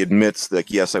if he admits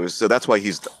that, yes, I was, so that's why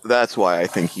I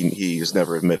think he's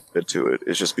never admitted to it.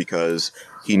 It's just because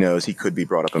he knows he could be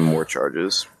brought up in more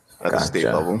charges at the state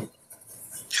level.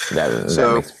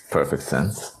 That makes perfect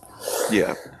sense.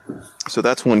 Yeah. So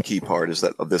that's one key part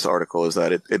of this article is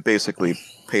that it basically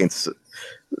says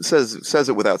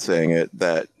it without saying it,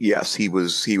 that yes, he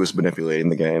was manipulating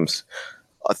the games.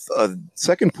 A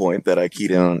second point that I keyed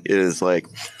in on is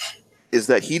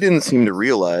that he didn't seem to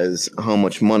realize how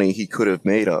much money he could have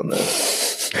made on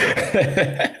this.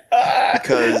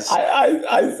 Because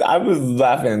I was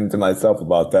laughing to myself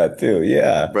about that too.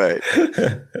 Yeah. Right.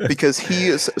 Because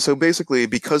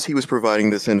because he was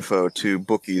providing this info to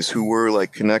bookies who were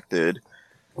like connected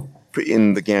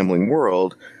in the gambling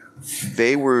world,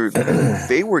 they were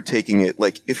taking it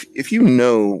like, if you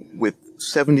know with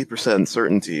 70%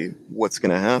 certainty what's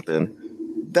going to happen,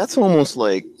 that's almost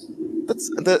like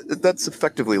that's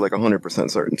effectively like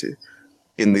 100% certainty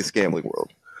in this gambling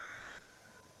world.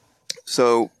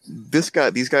 So these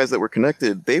guys that were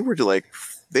connected, they were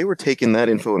taking that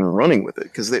info and running with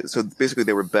it, so basically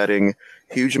they were betting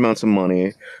huge amounts of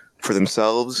money for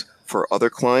themselves, for other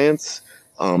clients,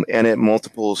 and at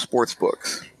multiple sports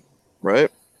books, right?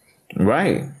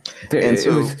 Right. And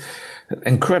so, it was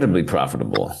incredibly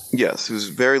profitable. Yes, it was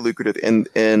very lucrative,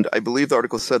 and I believe the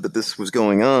article said that this was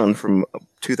going on from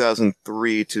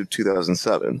 2003 to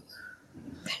 2007.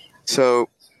 So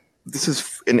this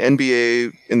is an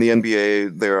NBA. In the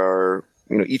NBA, there are,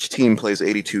 each team plays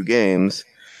 82 games,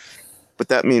 but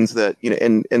that means that,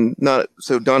 and not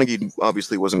so Donaghy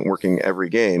obviously wasn't working every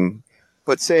game,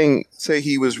 but say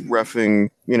he was reffing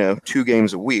 2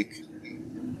 games a week.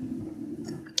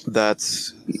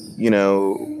 That's,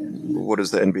 what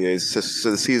is the NBA? So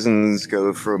the seasons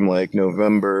go from like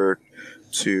November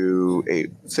to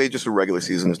say just a regular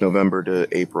season is November to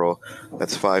April.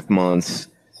 That's 5 months.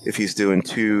 If he's doing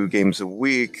 2 games a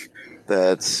week,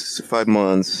 that's 5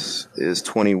 months is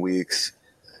 20 weeks.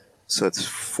 So it's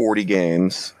 40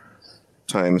 games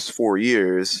times 4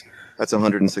 years. That's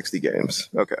 160 games.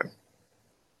 Okay.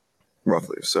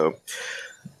 roughly. So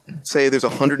say there's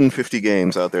 150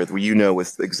 games out there that you know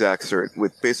with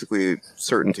with basically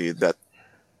certainty that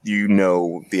you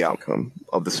know the outcome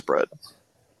of the spread.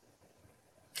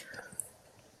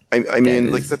 I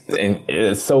mean, like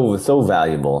it's so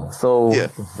valuable, so yeah.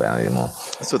 valuable.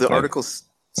 So the article,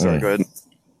 sorry, go ahead.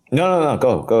 No,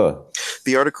 go.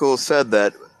 The article said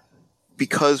that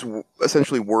because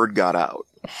essentially word got out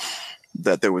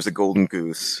that there was a golden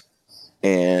goose,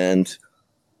 and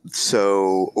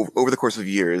so over the course of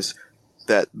years,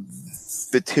 that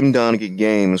the Tim Donaghy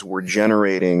games were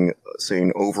generating, say,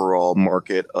 an overall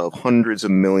market of hundreds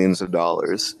of millions of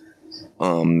dollars.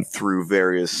 Through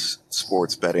various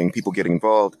sports betting, people getting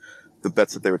involved, the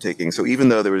bets that they were taking. So even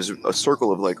though there was a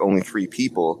circle of like only 3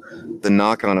 people, the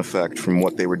knock-on effect from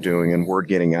what they were doing and word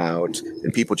getting out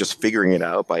and people just figuring it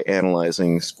out by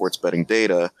analyzing sports betting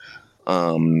data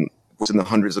was in the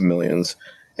hundreds of millions.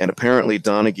 And apparently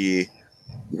Donaghy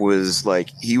was like,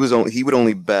 he would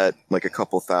only bet like a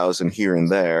couple thousand here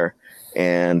and there.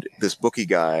 And this bookie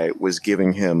guy was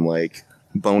giving him like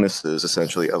bonuses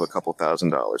essentially of a couple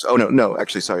 $1,000s. Oh no,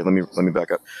 actually, sorry. Let me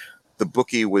back up. The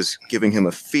bookie was giving him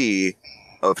a fee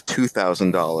of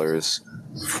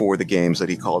 $2,000 for the games that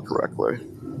he called correctly.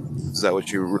 Is that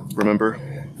what you remember?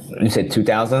 You said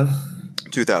 2,000?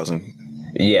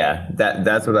 2,000. Yeah,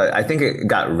 that's what I think it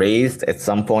got raised at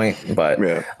some point, but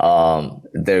yeah.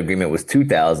 Their agreement was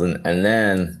 2,000, and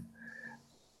then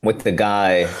with the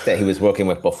guy that he was working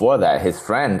with before that, his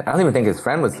friend, I don't even think his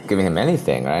friend was giving him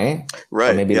anything, right? Right.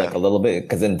 Or maybe like a little bit,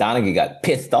 because then Donaghy got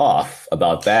pissed off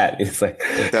about that. It's like,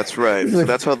 that's right. So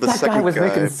that's how the that second guy was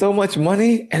making so much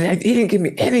money, and he didn't give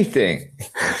me anything.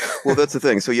 Well, that's the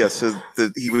thing. So yes,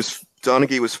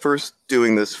 Donaghy was first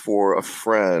doing this for a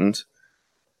friend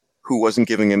who wasn't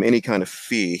giving him any kind of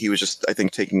fee. He was just, I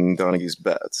think, taking Donaghy's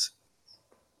bets.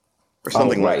 Or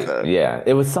something like that. Yeah,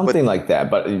 it was something like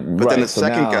that. But then the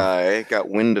second guy got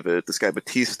wind of it, this guy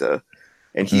Batista,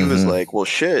 and he was like, well,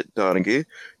 shit, Donaghy,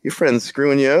 your friend's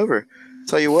screwing you over.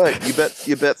 Tell you what,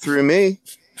 you bet through me,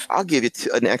 I'll give you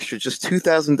an extra just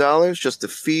 $2,000 just a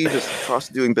fee, just the cost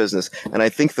of doing business. And I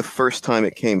think the first time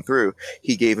it came through,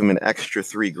 he gave him an extra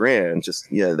 $3,000.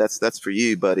 Just, yeah, that's for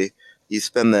you, buddy. You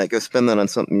go spend that on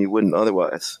something you wouldn't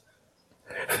otherwise.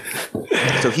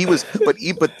 So he was, but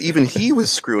even he was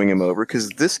screwing him over because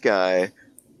this guy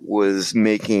was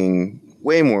making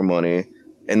way more money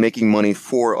and making money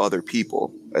for other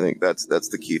people. I think that's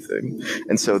the key thing.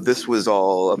 And so this was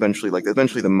all eventually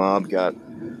the mob got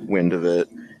wind of it,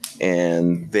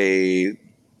 and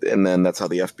then that's how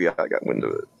the FBI got wind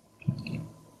of it.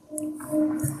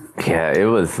 Yeah, it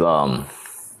was.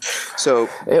 So,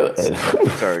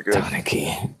 sorry, good.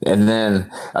 Donaghy. And then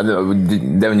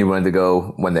when you wanted to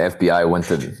go, when the FBI went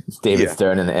to David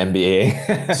Stern and the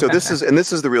NBA. So this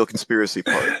is the real conspiracy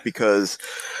part, because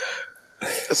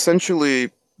essentially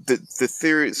the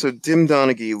theory. So Tim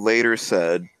Donaghy later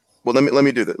said, well, let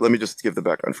me do that. Let me just give the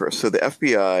background first. So the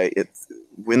FBI,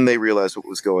 when they realized what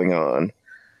was going on,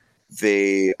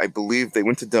 I believe they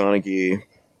went to Donaghy,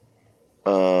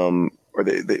 or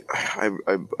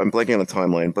I'm blanking on the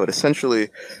timeline, but essentially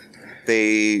so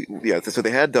they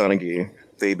had Donaghy.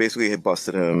 They basically had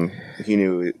busted him. He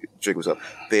knew jig was up.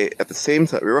 At the same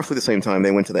time, roughly the same time,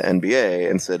 they went to the NBA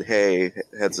and said, hey,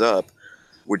 heads up,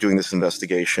 we're doing this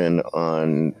investigation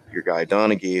on your guy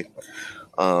Donaghy.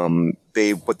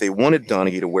 But they wanted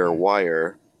Donaghy to wear a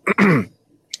wire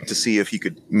to see if he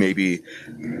could maybe,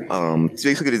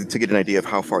 basically to get an idea of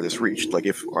how far this reached. Like,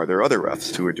 are there other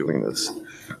refs who are doing this?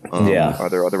 Are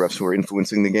there other refs who are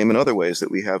influencing the game in other ways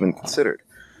that we haven't considered?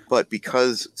 But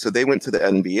so they went to the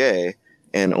NBA,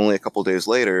 and only a couple days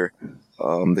later,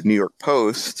 the New York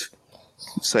Post,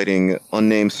 citing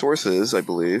unnamed sources, I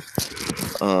believe,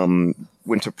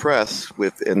 went to press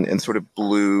and sort of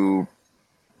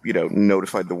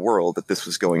notified the world that this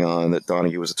was going on, that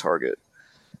Donaghy was a target.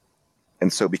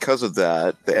 And so because of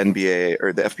that, the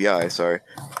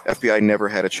FBI never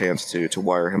had a chance to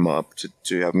wire him up,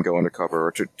 to have him go undercover,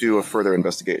 or to do a further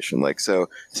investigation. Like, so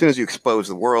as soon as you expose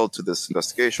the world to this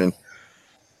investigation,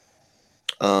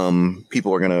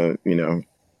 people are going to,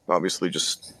 obviously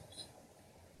just,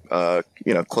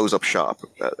 close up shop,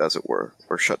 as it were,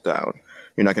 or shut down.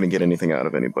 You're not going to get anything out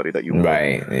of anybody that you want.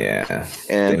 Right, yeah.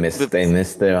 And they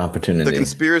missed their opportunity. The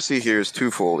conspiracy here is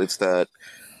twofold. It's that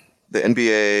the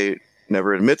NBA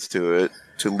never admits to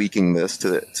leaking this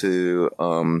to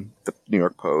the New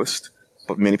York Post,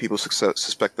 but many people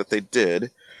suspect that they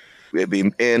did,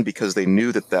 and because they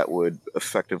knew that would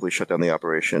effectively shut down the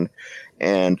operation.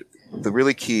 And the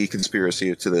really key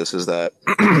conspiracy to this is that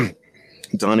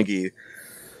Donaghy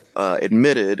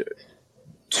admitted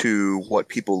to what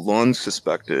people long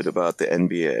suspected about the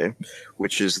NBA,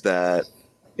 which is that,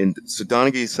 so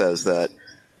Donaghy says that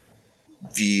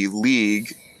the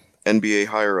league, NBA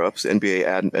higher-ups, NBA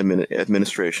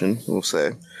administration, we'll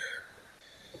say,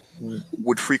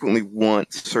 would frequently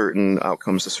want certain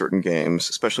outcomes to certain games,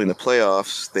 especially in the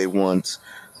playoffs. They want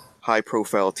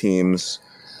high-profile teams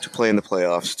to play in the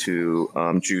playoffs to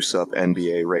juice up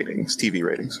NBA ratings, TV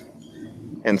ratings.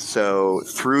 And so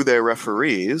through their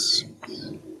referees,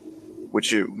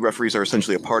 which referees are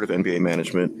essentially a part of NBA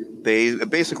management, they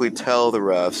basically tell the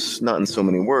refs, not in so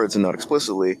many words and not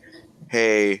explicitly,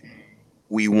 hey,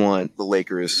 we want the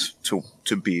Lakers to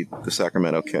beat the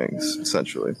Sacramento Kings,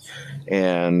 essentially.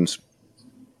 And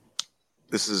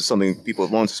this is something people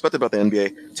have long suspected about the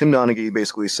NBA. Tim Donaghy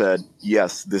basically said,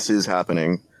 yes, this is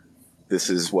happening. This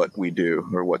is what we do,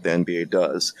 or what the NBA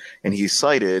does. And he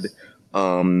cited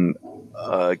Game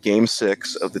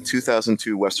 6 of the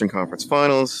 2002 Western Conference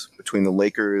Finals between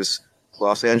the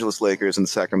Los Angeles Lakers, and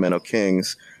the Sacramento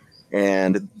Kings.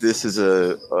 And this is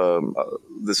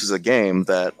a game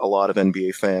that a lot of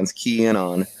NBA fans key in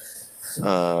on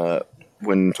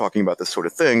when talking about this sort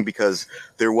of thing, because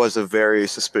there was a very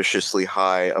suspiciously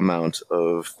high amount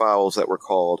of fouls that were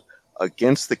called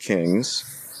against the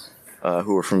Kings,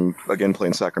 who were from, again,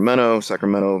 playing Sacramento.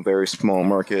 Sacramento, very small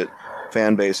market.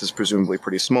 Fan base is presumably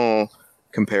pretty small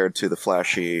compared to the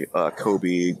flashy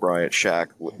Kobe, Bryant,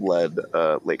 Shaq-led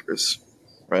Lakers,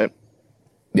 right?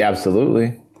 Yeah,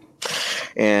 absolutely.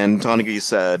 And Donaghy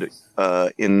said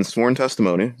in sworn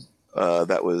testimony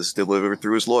that was delivered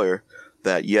through his lawyer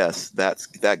that, yes,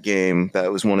 that game,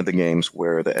 that was one of the games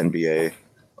where the NBA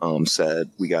said,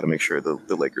 we got to make sure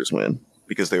the Lakers win,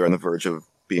 because they were on the verge of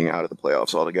being out of the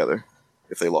playoffs altogether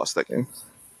if they lost that game.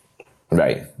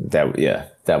 Right.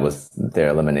 That was their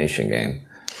elimination game.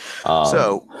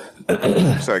 So,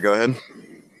 sorry, go ahead.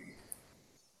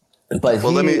 But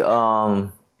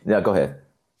go ahead.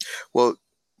 Well,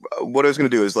 what I was going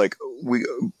to do is, like,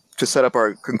 to set up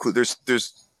our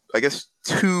there's I guess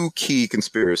two key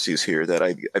conspiracies here that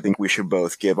I think we should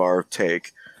both give our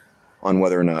take on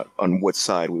whether or not, on what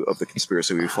side of the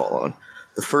conspiracy we fall on.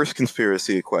 The first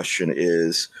conspiracy question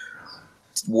is,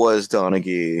 was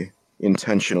Donaghy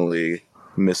intentionally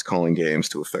miscalling games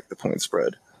to affect the point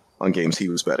spread on games he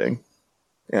was betting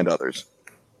and others?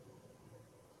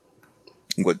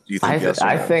 What do you think?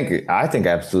 I think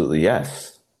absolutely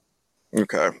yes.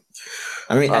 Okay.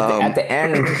 I mean, at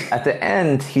the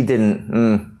end, he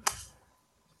didn't.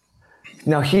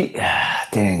 No,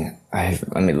 dang.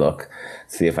 Let me look,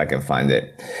 see if I can find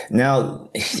it. Now,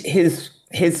 his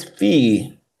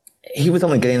fee, he was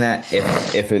only getting that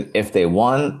if they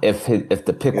won, if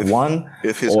the pick won,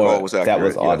 if his call was accurate. That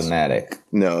was automatic. Yes.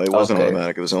 No, it wasn't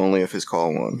automatic. It was only if his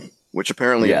call won, which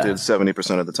apparently it did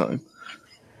 70% of the time.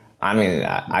 I mean,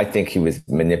 I think he was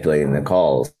manipulating the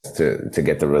calls to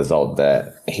get the result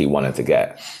that he wanted to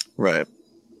get. Right.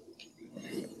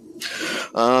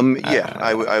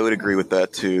 I would agree with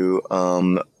that too.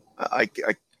 I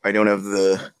don't have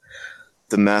the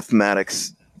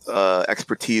mathematics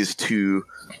expertise to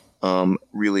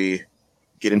really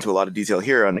get into a lot of detail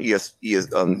here on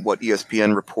on what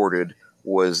ESPN reported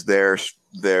was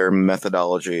their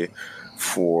methodology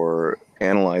for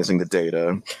analyzing the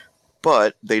data.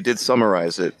 But they did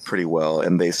summarize it pretty well,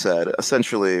 and they said,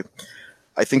 essentially,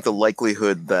 I think the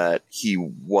likelihood that he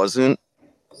wasn't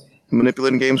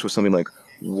manipulating games was something like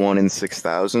 1 in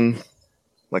 6,000.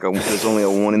 There's only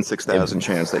a 1 in 6,000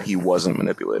 chance that he wasn't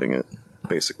manipulating it,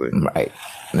 basically. Right.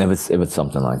 It was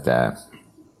something like that.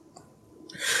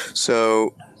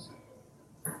 So,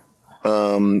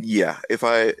 if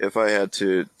I had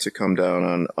to come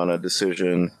down on a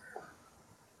decision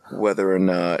whether or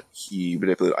not he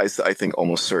manipulated, I think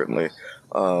almost certainly.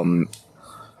 I'm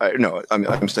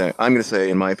going to say,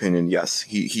 in my opinion, yes,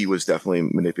 he was definitely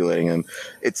manipulating him.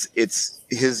 It's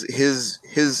his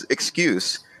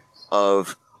excuse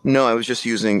of, no, I was just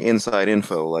using inside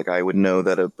info. Like, I would know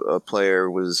that a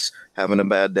player was having a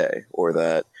bad day, or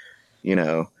that,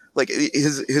 like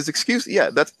his excuse. Yeah,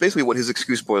 that's basically what his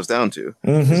excuse boils down to.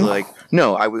 Mm-hmm. It's like,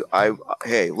 no,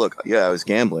 hey, look, I was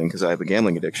gambling because I have a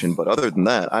gambling addiction, but other than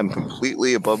that, I'm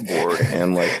completely above board,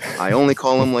 and like, I only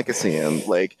call him like I see him.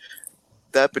 Like,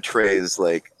 that betrays,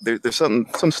 like, there's some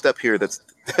step here that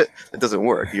doesn't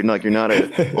work. You're not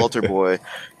an altar boy,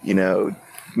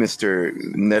 Mr.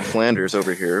 Ned Flanders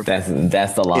over here. That's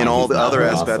the line. In all the other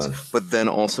aspects, but then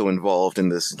also involved in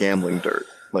this gambling dirt.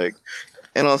 Like,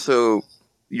 and also,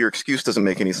 your excuse doesn't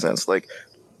make any sense. Like,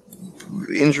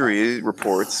 injury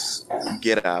reports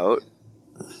get out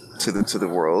to the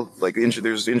world. Like,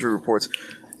 there's injury reports.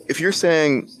 If you're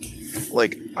saying,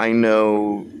 like, I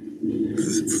know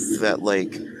that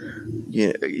like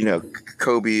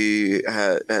Kobe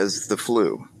has the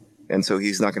flu, and so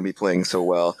he's not going to be playing so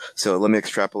well. So let me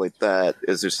extrapolate that.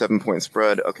 Is there 7 point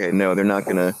spread? Okay, no, they're not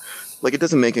going to. Like, it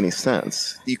doesn't make any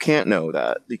sense. You can't know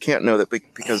that. You can't know that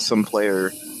because some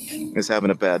player is having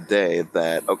a bad day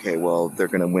that, okay, well, they're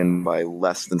going to win by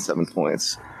less than 7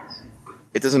 points.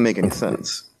 It doesn't make any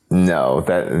sense. No,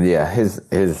 his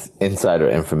insider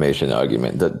information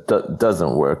argument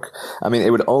doesn't work. I mean, I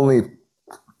would only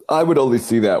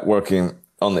see that working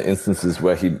on the instances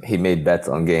where he made bets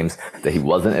on games that he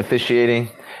wasn't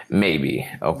officiating. Maybe,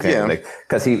 okay, Yeah. like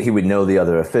because he would know the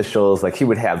other officials, like he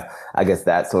would have, I guess,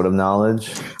 that sort of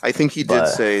knowledge. I think he did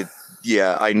say,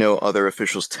 yeah, I know other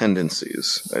officials'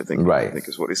 tendencies. I think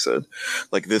is what he said.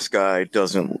 Like, this guy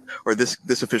doesn't, or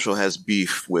this official has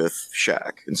beef with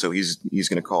Shaq, and so he's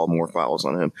going to call more fouls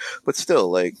on him. But still,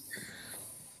 like,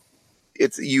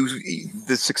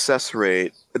 the success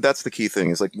rate. That's the key thing.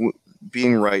 Is like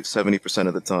being right 70%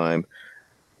 of the time.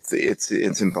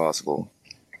 It's impossible.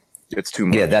 It's too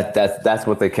much. Yeah, that's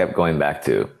what they kept going back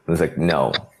to. It was like,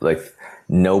 no, like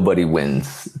nobody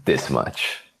wins this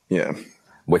much. Yeah.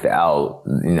 Without,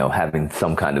 having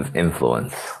some kind of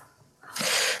influence.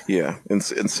 Yeah. And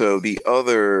so the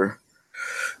other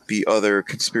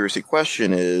conspiracy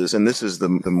question is, and this is the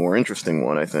more interesting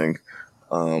one, I think,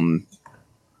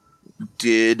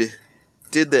 did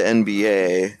the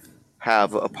NBA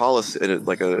have a policy,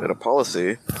 like a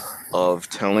policy of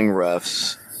telling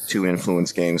refs to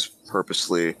influence games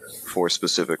purposely for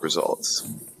specific results?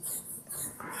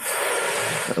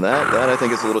 And that I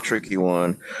think is a little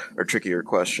trickier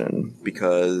question,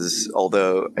 because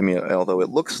although it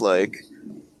looks like,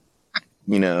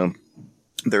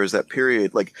 there is that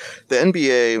period, like the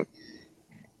NBA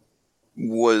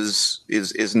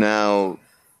is now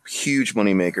huge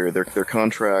moneymaker. Their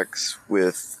contracts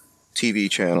with TV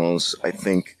channels, I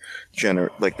think,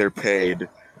 they're paid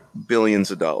billions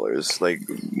of dollars, like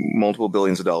multiple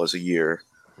billions of dollars a year,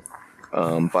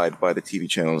 by the TV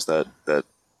channels that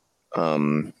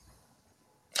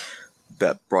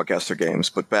broadcast their games.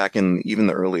 But back in even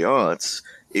the early aughts,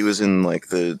 it was in like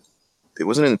it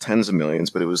wasn't in the tens of millions,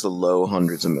 but it was the low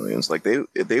hundreds of millions. Like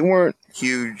they weren't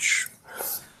huge.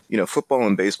 Football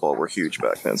and baseball were huge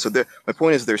back then. So my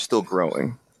point is, they're still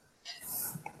growing,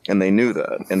 and they knew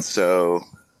that. And so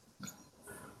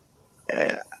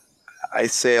I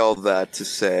say all that to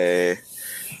say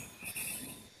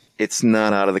it's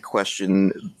not out of the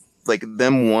question, like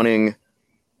them wanting,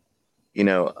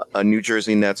 a New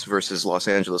Jersey Nets versus Los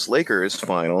Angeles Lakers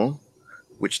final,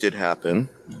 which did happen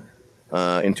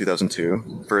in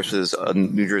 2002, versus a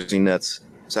New Jersey Nets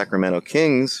Sacramento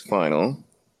Kings final.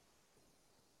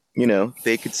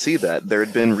 They could see that. There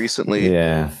had been recently,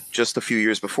 just a few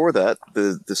years before that,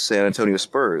 the San Antonio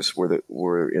Spurs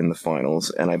were in the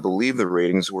finals, and I believe the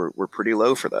ratings were pretty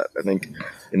low for that. I think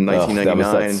in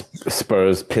 1999, that was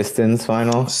Spurs Pistons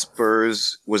final.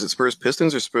 Was it Spurs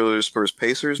Pistons or Spurs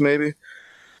Pacers? Maybe.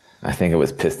 I think it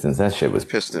was Pistons. That shit was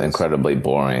Pistons. Incredibly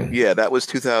boring. Yeah, that was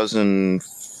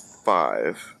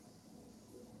 2005.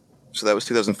 So that was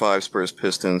 2005 Spurs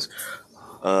Pistons.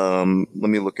 Let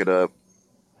me look it up.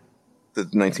 The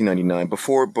 1999,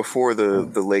 before the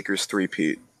Lakers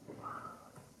three-peat,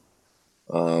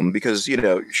 because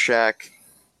Shaq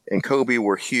and Kobe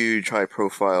were huge,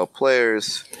 high-profile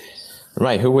players.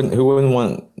 Right? Who wouldn't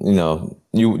want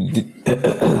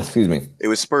excuse me? It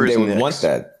was Spurs. They would want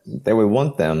that. They would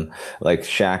want them like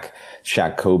Shaq,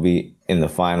 Kobe in the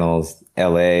finals.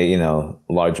 LA,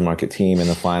 large market team in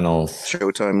the finals.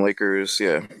 Showtime Lakers,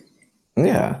 yeah.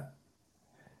 Yeah.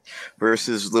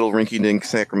 Versus little rinky-dink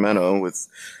Sacramento with,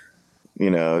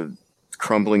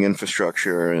 crumbling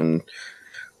infrastructure and,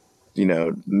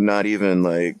 not even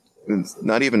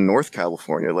North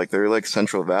California. Like, they're like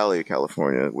Central Valley,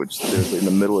 California, which they're in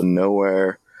the middle of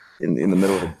nowhere, in the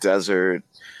middle of the desert.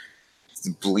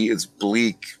 It's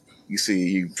bleak.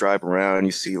 You drive around,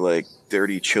 you see like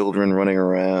dirty children running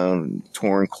around,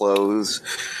 torn clothes.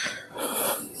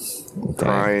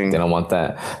 Crying. They don't want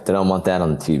that. They don't want that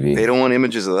on the TV. They don't want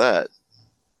images of that.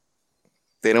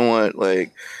 They don't want who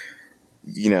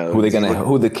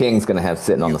the King's gonna have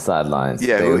sitting on the sidelines.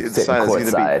 Yeah, it's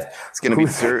gonna be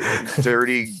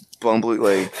dirty, bumbling,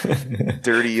 like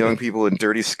dirty young people in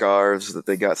dirty scarves that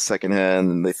they got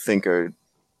secondhand and they think are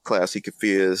classy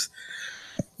keffiyehs.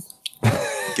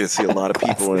 Gonna see a lot of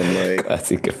people in like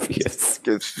classy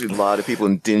keffiyehs. A lot of people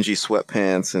in dingy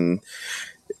sweatpants and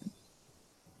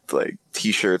like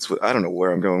t-shirts with, I don't know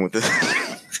where I'm going with this.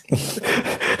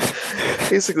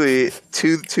 Basically,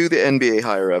 to the NBA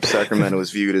higher up, Sacramento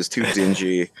is viewed as too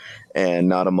dingy and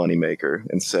not a moneymaker,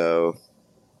 and so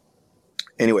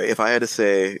Anyway, if I have to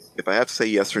say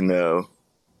yes or no,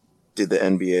 did the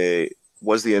NBA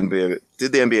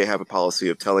have a policy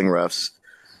of telling refs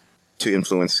to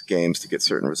influence games to get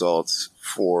certain results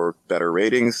for better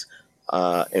ratings?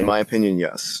 In my opinion,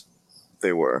 yes,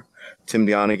 they were. Tim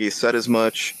Donaghy said as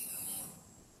much.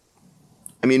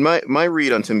 I mean, my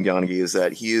read on Tim Donaghy is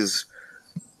that he's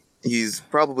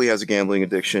probably has a gambling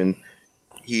addiction.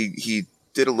 He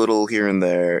did a little here and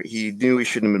there. He knew he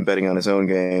shouldn't have been betting on his own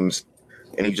games,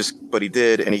 but he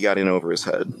did, and he got in over his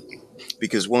head.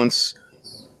 Because once,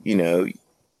 you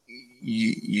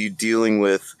dealing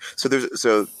with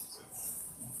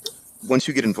once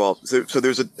you get involved, so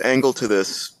there's an angle to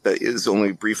this that is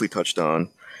only briefly touched on,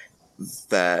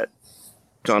 that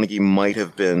Donaghy might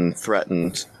have been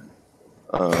threatened.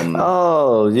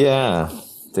 Oh yeah,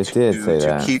 they did say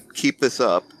that. Keep this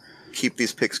up, keep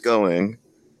these picks going.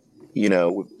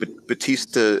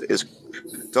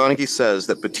 Donaghy says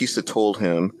that Batista told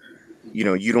him,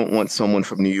 you don't want someone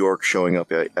from New York showing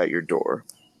up at your door.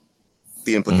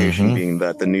 The implication being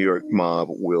that the New York mob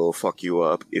will fuck you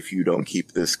up if you don't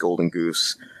keep this golden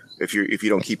goose, if you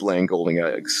don't keep laying golden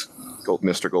eggs,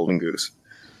 Mr. Golden Goose.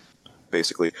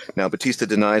 Basically. Now, Batista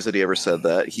denies that he ever said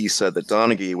that. He said that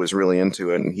Donaghy was really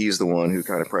into it, and he's the one who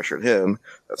kind of pressured him.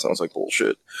 That sounds like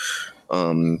bullshit.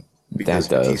 Because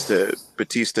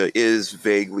Batista is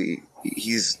vaguely,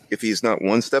 if he's not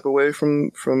one step away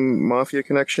from mafia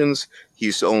connections,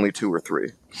 he's only 2 or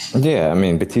 3. Yeah, I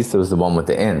mean, Batista was the one with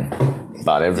the in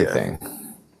about everything.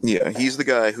 Yeah, he's the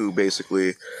guy who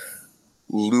basically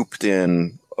looped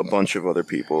in a bunch of other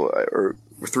people, or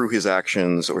through his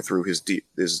actions, or through his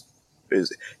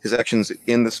actions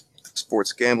in the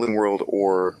sports gambling world,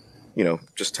 or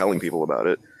just telling people about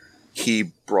it.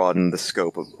 He broadened the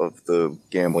scope of the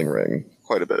gambling ring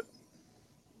quite a bit,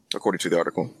 according to the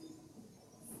article.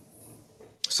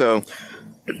 So,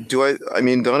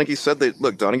 Donaghy said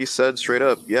Donaghy said straight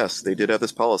up, yes, they did have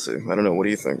this policy. I don't know. What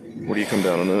do you think? What do you come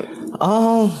down on that?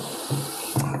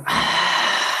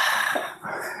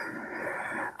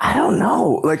 I don't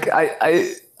know. Like,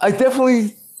 I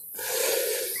definitely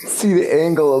see the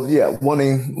angle of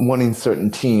wanting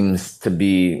certain teams to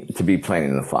be playing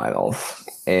in the finals,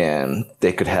 and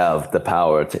they could have the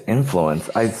power to influence.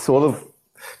 I sort of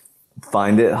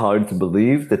find it hard to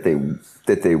believe that they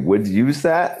would use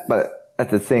that, but at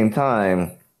the same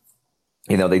time,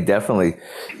 they definitely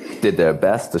did their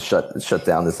best to shut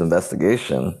down this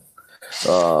investigation.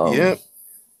 Yeah.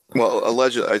 Well,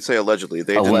 I'd say allegedly.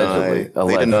 They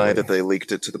deny that they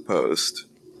leaked it to the Post.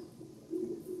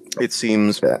 It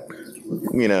seems, it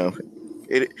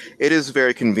is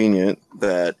very convenient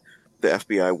that the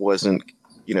FBI wasn't,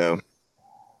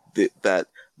 that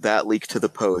leak to the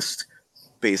Post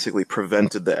basically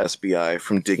prevented the SBI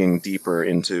from digging deeper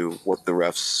into what the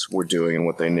refs were doing and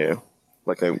what they knew.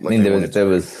 I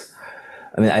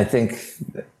think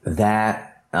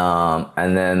that,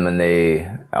 and then when the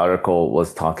article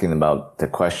was talking about the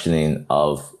questioning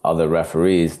of other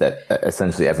referees, that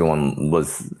essentially everyone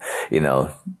was,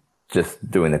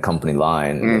 just doing the company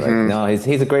line. Like, no,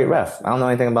 he's a great ref. I don't know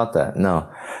anything about that. No,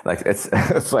 like it's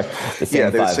like the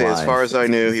same they say, as far as I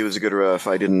knew, he was a good ref.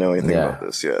 I didn't know anything about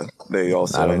this. Yeah, they all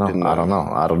said I don't know. I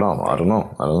don't know.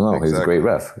 Exactly. He's a great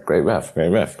ref.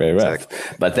 Exactly.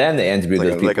 But then they interviewed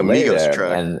those people later,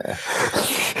 and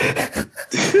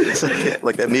it's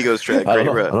like that Migos track. Great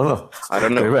ref. I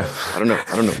don't know. Great ref. I don't know.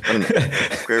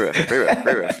 Great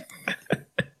ref.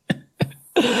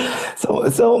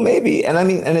 So maybe,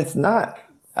 and it's not.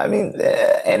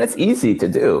 And it's easy to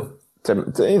do.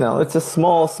 It's just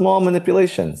small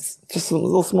manipulations, just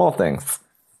little small things,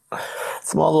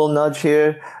 small little nudge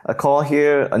here, a call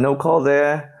here, a no call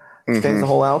there, change the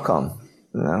whole outcome.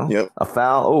 Yep. A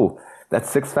foul. Oh, that's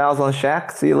 6 fouls on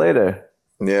Shaq. See you later.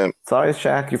 Yeah. Sorry,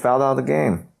 Shaq, you fouled out of the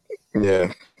game.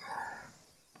 Yeah.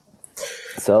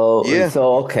 So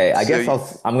okay, I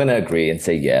guess I'm gonna agree and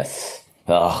say yes.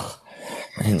 Oh,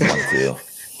 I didn't want to.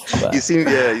 But. You see.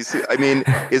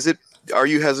 Are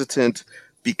you hesitant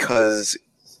because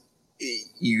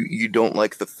you don't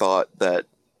like the thought that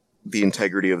the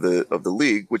integrity of the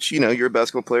league, which you're a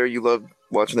basketball player, you love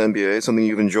watching the NBA, something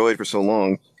you've enjoyed for so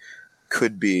long,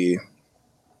 could be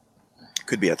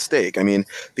at stake? I mean,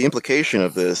 the implication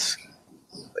of this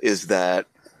is that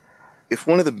if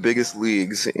one of the biggest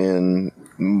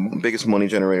money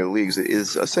generator leagues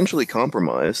is essentially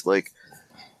compromised, like,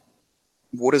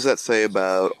 what does that say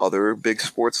about other big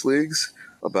sports leagues?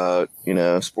 About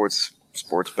sports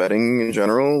betting in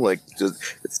general? Like,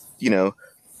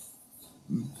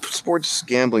 sports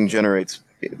gambling generates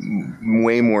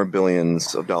way more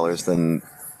billions of dollars than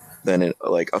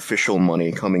official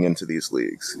money coming into these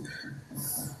leagues.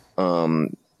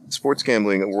 sports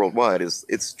gambling worldwide it's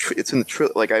in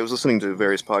the like I was listening to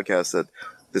various podcasts that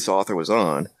this author was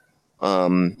on.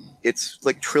 It's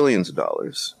like trillions of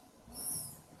dollars,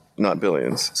 not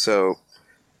billions. So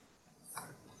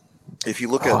if you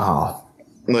look Wow.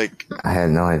 at like, I had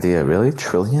no idea. Really?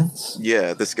 Trillions?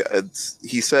 yeah, this guy,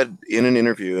 he said in an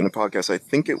interview in a podcast, I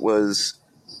think it was,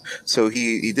 so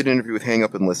he did an interview with Hang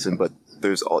Up and Listen, but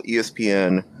there's all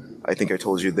ESPN. I think I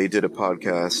told you they did a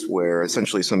podcast where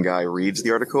essentially some guy reads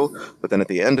the article, but then at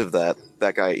the end of that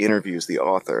guy interviews the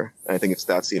author. And I think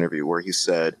that's the interview where he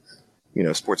said, you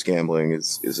know, sports gambling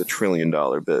is $1 trillion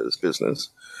business.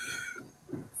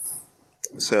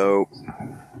 So,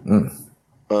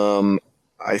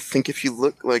 I think if you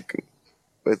look like,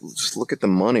 just look at the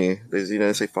money. There's, you know,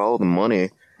 they say follow the money.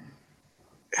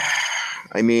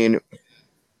 I mean,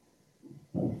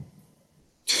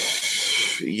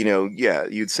 you know, yeah,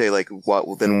 you'd say like, what?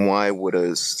 Well, then why would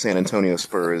a San Antonio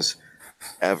Spurs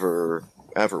ever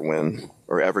win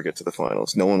or ever get to the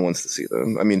finals? No one wants to see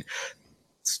them. I mean,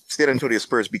 San Antonio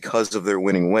Spurs, because of their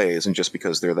winning ways and just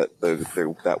because they're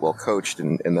that well coached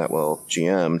and that well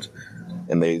GM'd,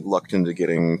 and they lucked into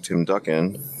getting Tim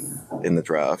Duncan in the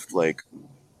draft, like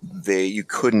they're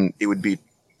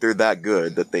that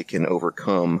good that they can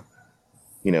overcome,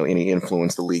 you know, any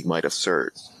influence the league might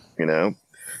assert, you know?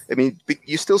 I mean,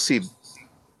 you still see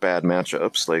bad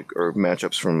matchups, or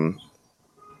matchups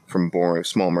from boring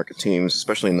small market teams,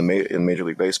 especially in Major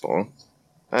League Baseball.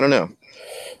 I don't know.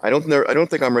 I don't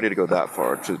think I'm ready to go that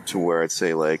far to where I'd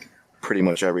say like pretty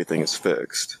much everything is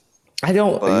fixed. I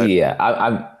don't.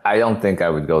 I don't think I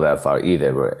would go that far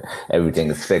either, where everything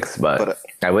is fixed. But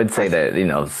I would say that, you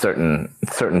know,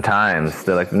 certain times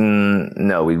they're like,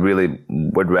 no, we really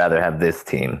would rather have this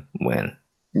team win.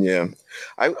 Yeah,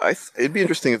 it'd be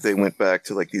interesting if they went back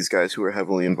to like these guys who are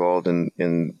heavily involved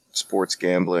in sports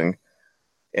gambling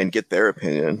and get their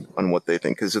opinion on what they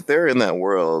think. Because if they're in that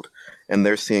world and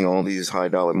they're seeing all these high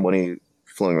dollar money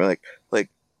flowing, like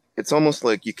it's almost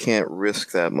like you can't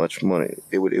risk that much money.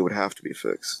 It would have to be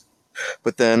fixed.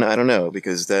 But then I don't know,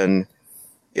 because then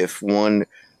the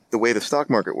way the stock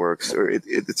market works, or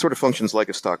it sort of functions like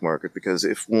a stock market, because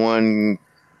if one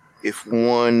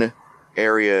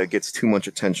area gets too much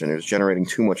attention, is generating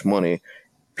too much money,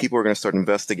 people are going to start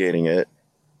investigating it,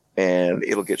 and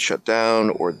it'll get shut down,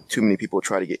 or too many people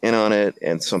try to get in on it,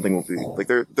 and something will be like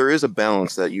there is a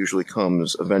balance that usually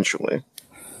comes eventually,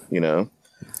 you know.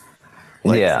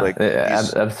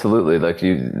 Absolutely.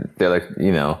 They're like,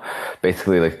 you know,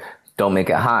 basically like, don't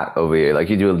make it hot over here. Like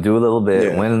you do a little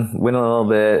bit, win a little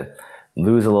bit,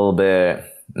 lose a little bit,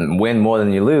 win more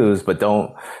than you lose, but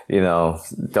don't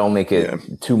make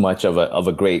it too much of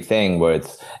a great thing where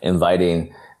it's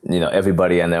inviting, you know,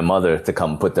 everybody and their mother to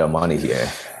come put their money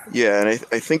here. Yeah, and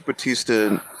I think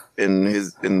Batista in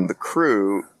the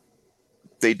crew,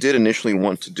 they did initially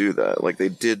want to do that. Like they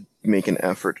did make an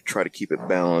effort to try to keep it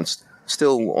balanced,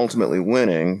 still ultimately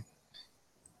winning.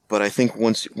 But I think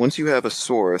once you have a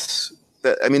source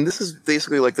that, I mean, this is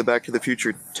basically like the Back to the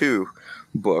Future 2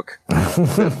 book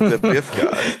that Biff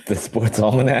got. The Sports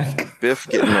Almanac. Biff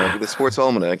getting the Sports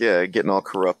Almanac, getting all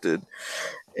corrupted,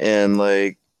 and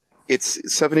like it's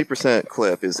 70%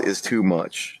 clip is too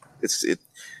much.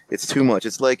 It's too much.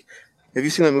 It's like, have you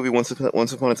seen that movie Once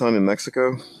Upon a Time in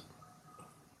Mexico?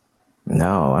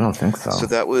 No, I don't think so.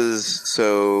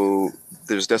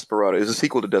 There's Desperado. It was a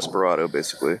sequel to Desperado,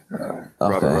 basically. Okay.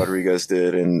 Robert Rodriguez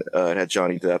did, and it had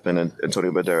Johnny Depp and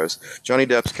Antonio Banderas. Johnny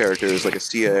Depp's character is like a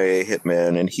CIA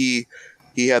hitman, and he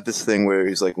had this thing where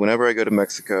he's like, whenever I go to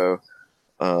Mexico,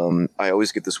 I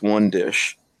always get this one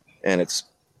dish, and it's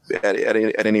at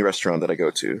any restaurant that I go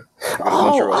to.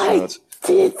 I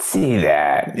did see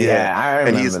that. Yeah, I remember.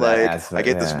 And he's like, aspect, I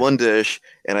get this one dish,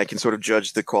 and I can sort of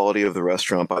judge the quality of the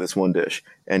restaurant by this one dish.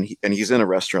 And he's in a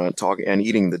restaurant talking and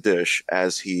eating the dish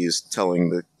as he's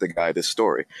telling the guy this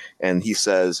story. And he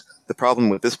says, the problem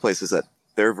with this place is that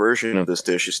their version of this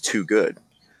dish is too good.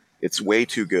 It's way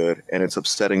too good, and it's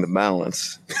upsetting the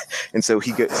balance. And so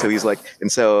he's like,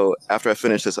 and so after I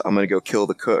finish this, I'm going to go kill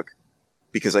the cook,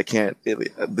 because I can't.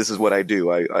 This is what I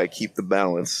do. I keep the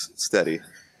balance steady.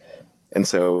 And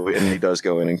he does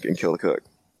go in and kill the cook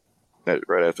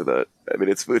right after that. I mean,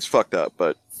 it's fucked up,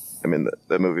 but I mean,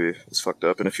 that movie is fucked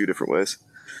up in a few different ways.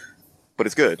 But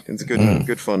it's good. It's a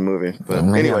good fun movie. But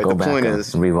anyway, the point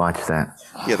is, rewatch that.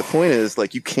 Yeah, the point is,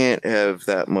 like, you can't have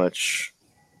that much,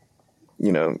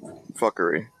 you know,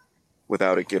 fuckery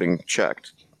without it getting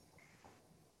checked.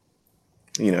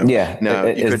 You know. Yeah. Now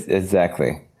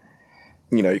exactly.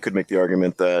 You know, you could make the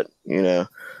argument that, you know,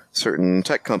 certain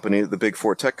tech companies, the big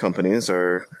 4 tech companies,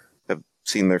 have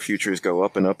seen their futures go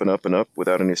up and up and up and up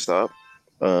without any stop.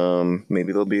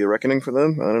 Maybe there'll be a reckoning for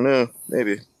them. I don't know.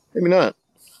 Maybe not.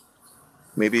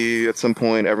 Maybe at some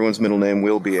point everyone's middle name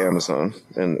will be Amazon,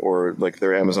 or like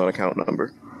their Amazon account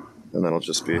number, and that'll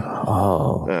just be.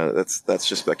 Oh, that's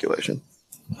just speculation.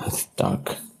 that's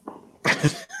dark.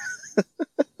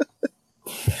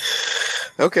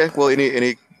 Okay. Well,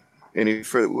 any.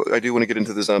 I do want to get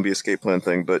into the zombie escape plan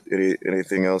thing, but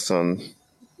anything else on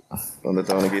the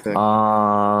Donaghy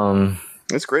thing?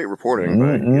 It's great reporting.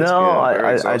 By No,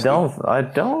 ESPN. I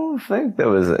don't think there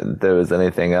was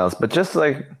anything else. But just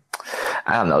like,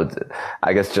 I don't know.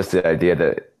 I guess just the idea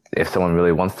that if someone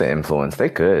really wants to influence, they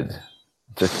could.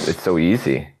 Just it's so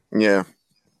easy. Yeah.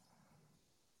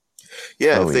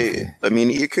 Yeah, So if they, easy. I mean,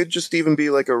 it could just even be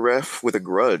like a ref with a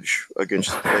grudge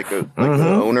against like the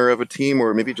owner of a team,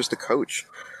 or maybe just a coach,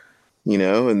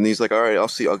 and he's like, all right,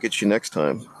 I'll get you next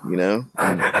time,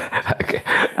 Okay.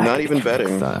 not even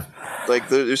betting. Like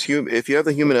there's if you have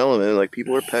the human element, like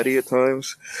people are petty at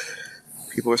times,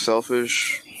 people are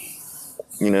selfish,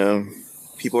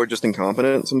 people are just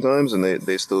incompetent sometimes, and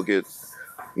they still get,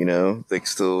 they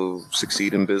still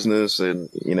succeed in business, and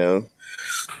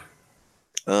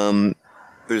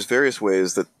there's various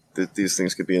ways that these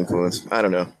things could be influenced. I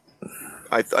don't know.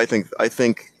 I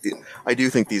do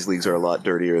think these leagues are a lot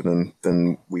dirtier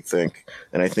than we think,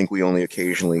 and I think we only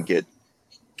occasionally get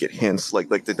hints like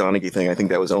the Donaghy thing. I think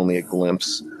that was only a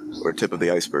glimpse or tip of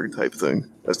the iceberg type thing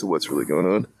as to what's really going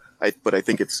on. But I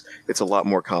think it's a lot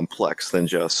more complex than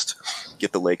just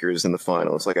get the Lakers in the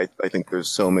finals. Like I think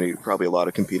there's probably a lot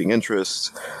of competing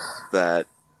interests that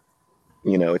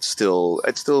it still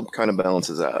kind of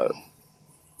balances out.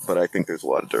 But I think there's a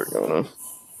lot of dirt going on.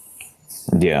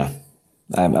 Yeah,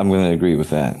 I'm going to agree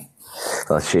with that. A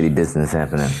lot of shady business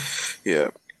happening. Yeah.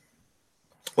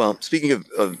 Well, speaking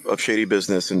of shady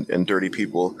business and dirty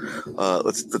people,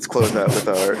 let's close out with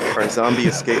our zombie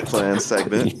escape plan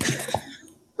segment.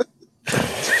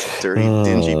 Dirty,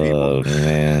 dingy people. Oh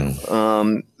man.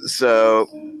 So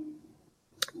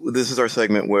this is our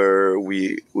segment where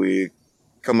we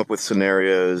come up with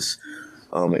scenarios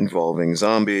involving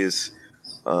zombies.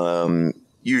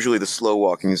 Usually the slow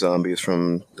walking zombies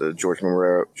from the George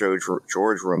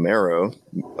Romero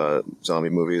zombie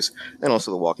movies, and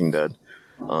also The Walking Dead,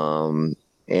 and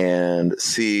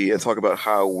talk about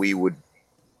how we would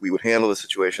handle the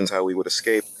situations, how we would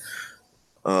escape.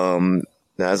 Now,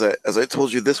 as I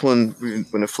told you, this one we're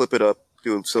going to flip it up,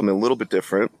 do something a little bit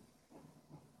different.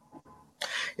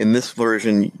 In this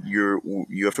version,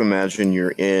 you have to imagine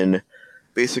you're in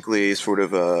basically sort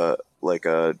of I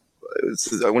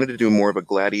wanted to do more of a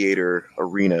gladiator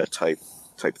arena type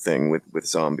thing with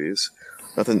zombies.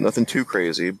 Nothing too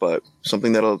crazy, but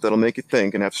something that'll make you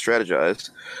think and have to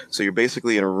strategize. So you're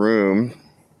basically in a room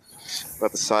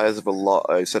about the size of a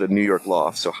New York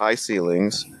loft, so high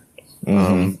ceilings,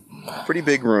 pretty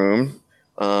big room.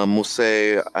 We'll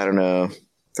say, I don't know,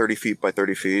 30 feet by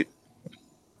 30 feet,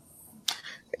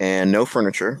 and no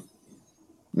furniture,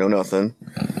 no nothing.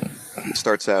 It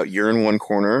starts out, you're in one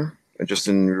corner, just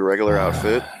in your regular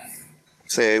outfit.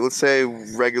 Let's say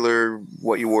regular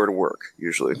what you wore to work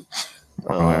usually.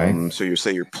 Right. So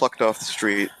you're plucked off the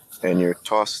street and you're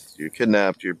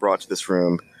kidnapped, you're brought to this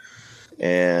room,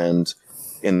 and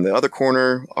in the other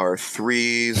corner are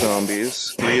three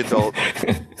adult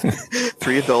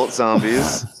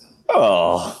zombies.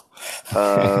 Oh.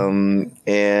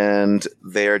 And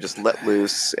they are just let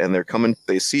loose, and they're coming.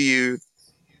 They see you.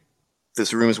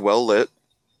 This room is well lit,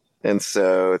 and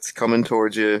so it's coming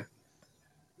towards you,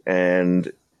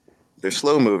 and they're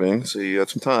slow moving, so you have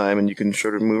some time, and you can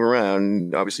sort of move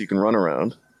around. Obviously, you can run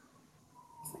around.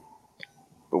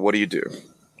 But what do you do?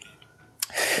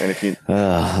 And if you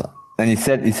and you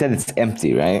said it's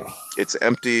empty, right? It's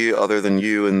empty, other than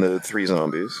you and the three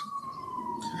zombies.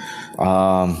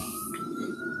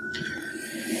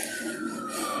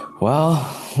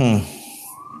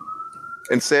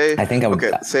 And say, I think I would.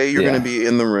 Okay, say you're going to be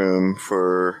in the room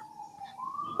for,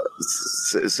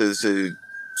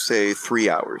 say 3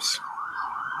 hours.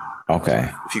 Okay.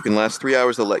 If you can last 3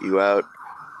 hours, they'll let you out.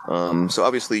 So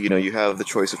obviously, you have the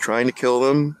choice of trying to kill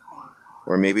them,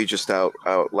 or maybe just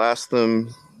outlast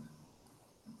them.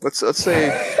 Let's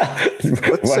say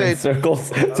circles.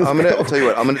 I'm gonna tell you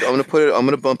what. I'm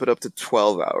gonna bump it up to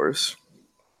 12 hours.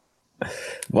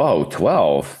 Whoa,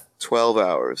 12. 12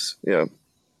 hours. Yeah.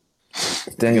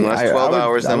 Then you can last 12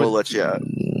 hours, then we'll let you out.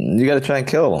 You got to try and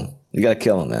kill them. You got to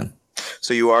kill them, man.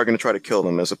 So you are going to try to kill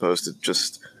them as opposed to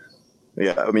just,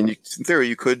 yeah. I mean, in theory,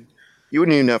 you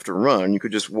wouldn't even have to run. You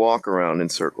could just walk around in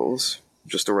circles,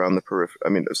 just around the periphery. I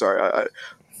mean, sorry,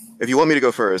 If you want me to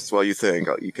go first while you think,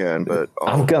 you can. But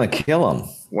I'm gonna kill him.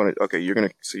 Okay,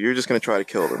 you're just gonna try to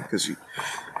kill them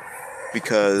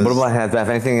because. What do I have? Do I have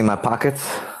anything in my pockets?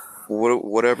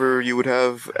 Whatever you would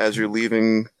have as you're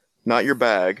leaving, not your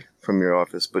bag from your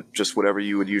office, but just whatever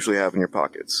you would usually have in your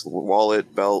pockets: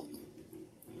 wallet, belt,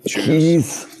 shoes,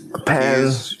 keys,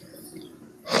 pen.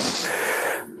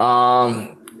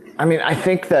 I mean, I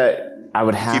think that I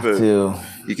would have to.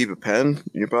 You keep a pen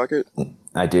in your pocket?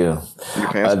 I do. In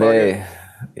your pants pocket?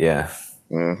 Yeah.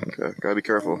 Yeah. Okay. Gotta be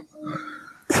careful.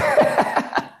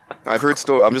 I've heard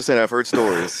I'm just saying. I've heard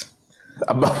stories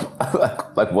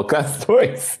about like what kind of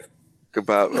stories?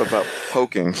 About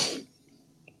poking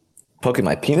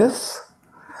my penis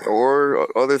or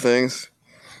other things.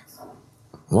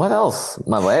 What else?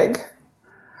 My leg?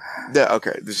 Yeah.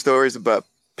 Okay. There's stories about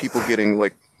people getting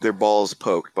like their balls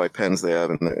poked by pens they have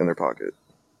in their pocket.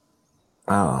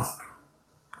 Oh,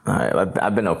 all right.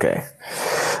 I've been okay.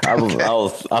 I'll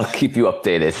keep you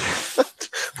updated.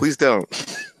 Please don't.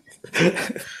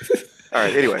 All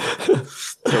right. Anyway,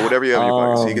 so whatever you have in your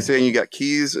pocket. So you can say you got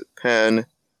keys, pen,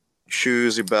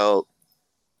 shoes, your belt.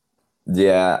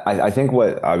 Yeah, I think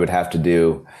what I would have to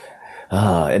do,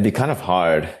 it'd be kind of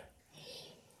hard.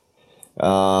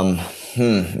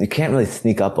 You can't really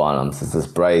sneak up on them since it's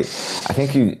bright. I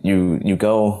think you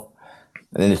go,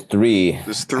 and then there's three.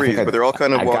 There's three, but they're all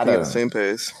kind of walking at the same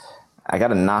pace. I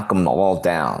gotta knock them all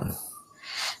down.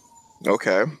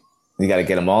 Okay. You gotta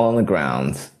get them all on the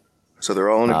ground. So they're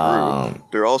all in a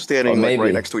group. They're all standing like,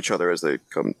 right next to each other as they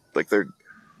come. Like they're.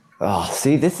 Oh,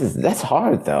 see, that's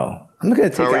hard though. I'm gonna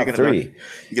take out three.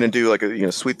 You're gonna do like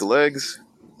sweep the legs,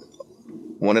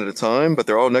 one at a time, but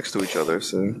they're all next to each other.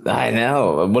 So I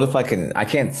know. What if I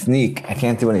can't sneak. I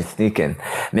can't do any sneaking.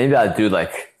 Maybe I'll do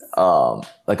like a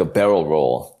barrel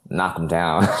roll, knock them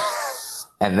down,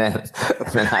 and then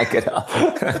I get up.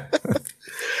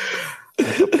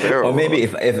 Or maybe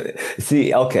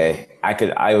I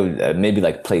would maybe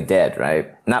like play dead, right?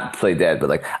 Not play dead, but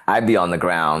like I'd be on the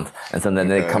ground, and so then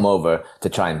they come over to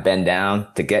try and bend down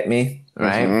to get me,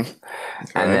 right? Mm-hmm.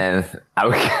 Okay. And then I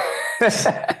would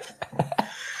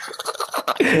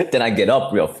then I get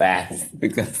up real fast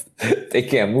because they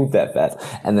can't move that fast,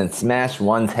 and then smash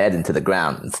one's head into the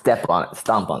ground and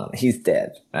stomp on him. He's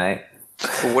dead, right?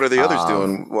 Well, what are the others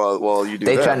doing while you do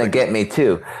that? They're trying to get me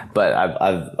too, but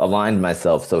I've aligned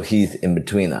myself so he's in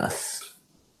between us.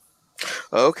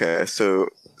 Okay, so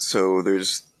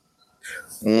there's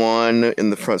one in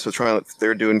the front. So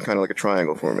they're doing kind of like a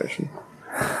triangle formation.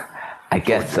 I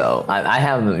guess so. I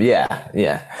have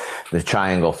the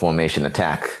triangle formation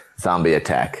zombie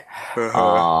attack.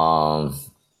 Uh-huh.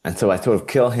 And so I sort of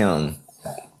kill him.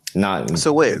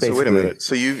 So wait a minute.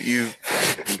 So you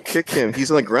kick him.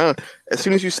 He's on the ground. As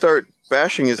soon as you start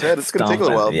bashing his head, it's going to take a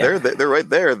little while. Yeah. They're right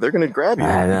there. They're going to grab you.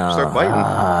 I know. Start biting.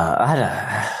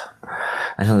 I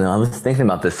don't know. I was thinking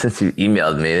about this since you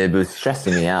emailed me. It was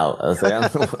stressing me out. I was like, I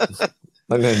don't know what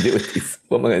I'm going to do with these.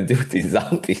 What am I going to do with these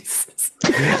zombies?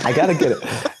 I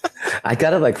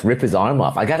gotta like rip his arm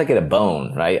off. I gotta get a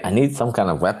bone, right? I need some kind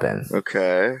of weapon.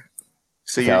 Okay.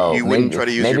 So you wouldn't try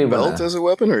to use your belt as a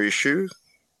weapon or your shoes?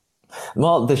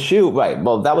 Well, the shoe, right.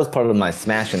 Well, that was part of my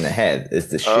smash in the head, is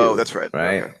the shoe. Oh, that's right.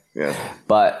 Right? Okay. Yeah.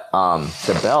 But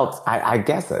the belt, I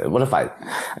guess, what if I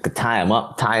could tie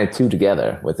the two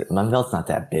together with it? My belt's not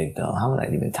that big, though. How would I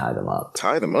even tie them up?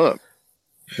 Tie them up?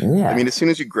 Yeah. I mean, as soon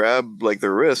as you grab, like, the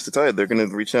wrist to tie it, they're going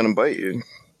to reach down and bite you.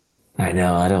 I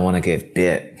know. I don't want to get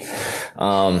bit.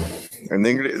 And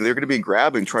they're going to be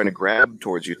trying to grab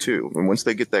towards you, too. And once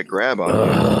they get that grab on you...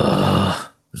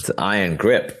 It's an iron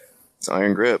grip. It's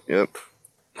iron grip, yep.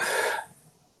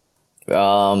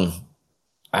 I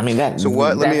mean that. So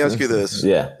what? Let me ask you this.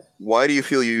 Yeah. Why do you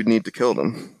feel you need to kill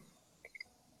them?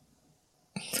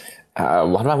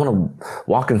 Why do I want to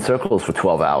walk in circles for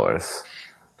 12 hours?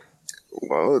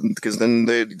 Well, because then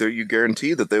you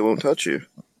guarantee that they won't touch you.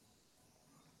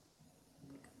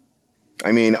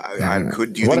 I mean,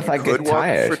 could you? What think if I get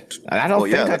tired? I don't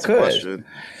think I could.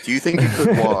 Do you think you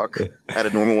could walk at a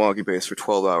normal walking pace for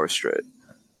 12 hours straight?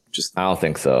 I don't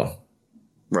think so.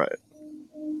 Right.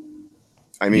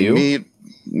 I mean,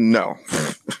 no.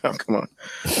 Oh, come on.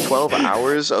 12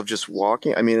 hours of just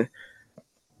walking? I mean,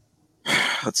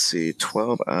 let's see,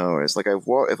 12 hours. Like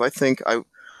if I think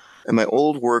in my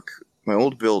old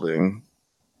building,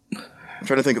 I'm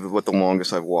trying to think of what the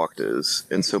longest I've walked is.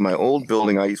 And so my old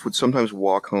building, I would sometimes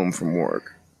walk home from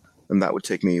work, and that would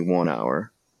take me 1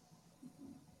 hour.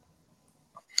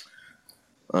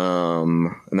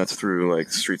 And that's through like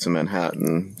the streets of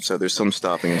Manhattan. So there's some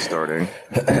stopping and starting.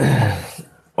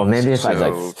 Or maybe if I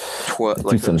do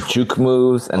some juke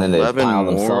moves and then they pile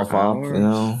themselves up, you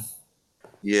know.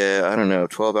 Yeah, I don't know.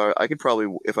 12 hours. I could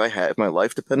probably, if my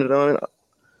life depended on it,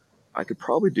 I could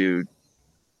probably do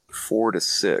 4 to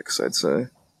 6. I'd say.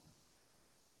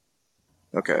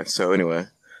 Okay. So anyway,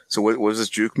 so what was this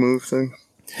juke move thing?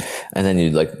 And then you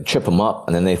like trip them up,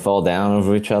 and then they fall down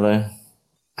over each other.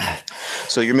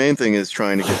 So your main thing is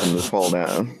trying to get them to fall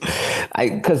down.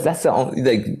 Because that's the only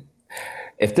like,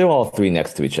 if they're all three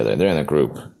next to each other, they're in a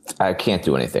group. I can't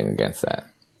do anything against that.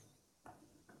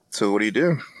 So what do you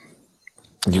do?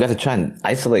 You got to try and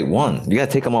isolate one. You got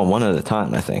to take them on one at a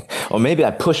time, I think. Or maybe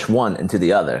I push one into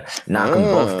the other, knock them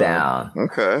both down.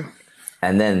 Okay.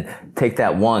 And then take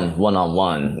that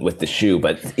one-on-one with the shoe.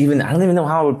 But even I don't even know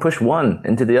how I would push one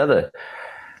into the other.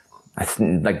 I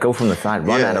like go from the side,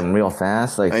 run at them real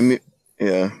fast. Like I mean,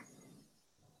 yeah.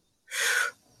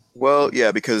 Well,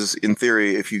 yeah, because in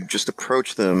theory, if you just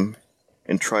approach them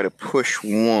and try to push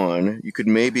one, you could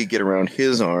maybe get around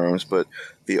his arms, but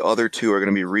the other two are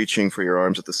going to be reaching for your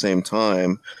arms at the same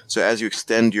time. So as you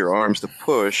extend your arms to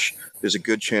push, there's a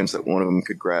good chance that one of them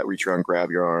could reach around, grab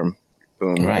your arm.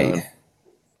 Boom. right. Done.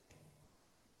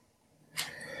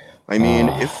 I mean,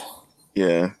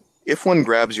 if one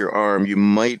grabs your arm, you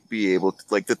might be able to,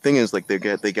 like, the thing is, like, they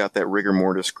got that rigor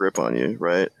mortis grip on you,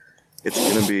 right? It's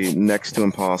going to be next to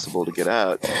impossible to get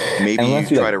out. Maybe Unless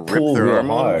you try like, to rip their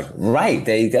arm off. Right,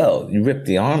 there you go. You rip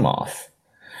the arm off.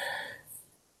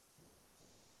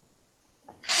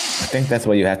 I think that's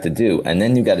what you have to do, and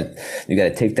then you got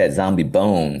to take that zombie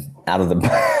bone out of the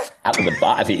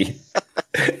body,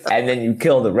 and then you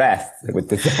kill the rest with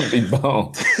the zombie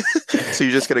bone. So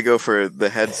you're just going to go for the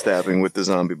head stabbing with the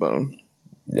zombie bone.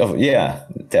 Oh yeah,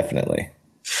 definitely.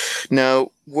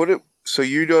 Now, so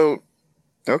you don't.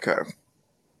 Okay.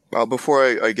 Before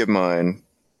I give mine.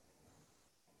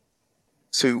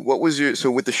 So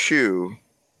with the shoe?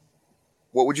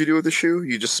 What would you do with the shoe?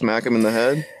 You just smack him in the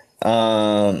head?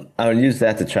 I would use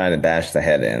that to try to bash the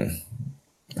head in.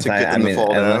 To get them to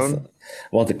fall down?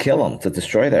 Well, to kill them, to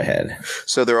destroy their head.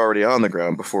 So they're already on the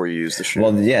ground before you use the shoe.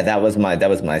 Well, yeah, that was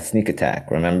my sneak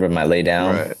attack. Remember my lay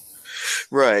down?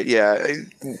 Right. Yeah.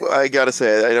 I gotta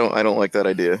say, I don't like that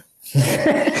idea.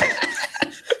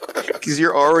 Because if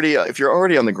you're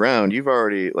already on the ground, you've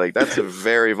already that's a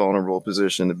very vulnerable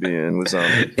position to be in with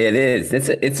zombies. It is.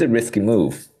 It's a risky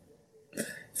move.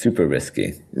 Super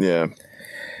risky. Yeah.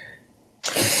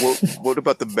 What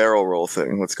about the barrel roll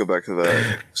thing? Let's go back to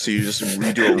that. So you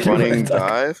do a running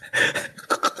dive,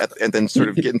 and then sort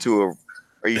of get into a.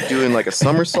 Are you doing like a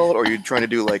somersault, or are you trying to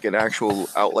do like an actual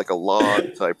out like a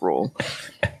log type roll?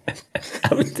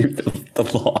 I would do the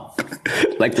log,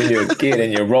 like when you're a kid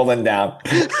and you're rolling down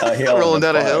a hill. Rolling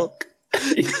down a hill.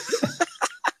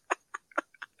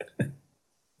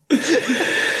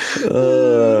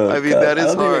 I mean, that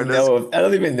is hard. I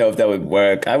don't even know if that would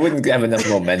work. I wouldn't have enough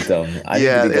momentum.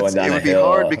 It would be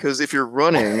hard because if you're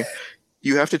running,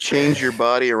 you have to change your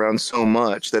body around so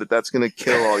much that's going to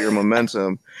kill all your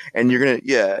momentum. And you're going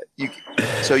to,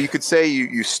 so you could say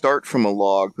you start from a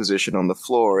log position on the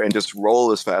floor and just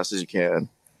roll as fast as you can.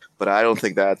 But I don't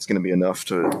think that's going to be enough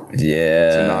to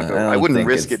knock over. I wouldn't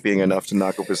risk it being enough to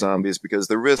knock over zombies, because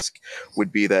the risk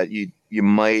would be that you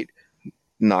might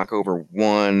knock over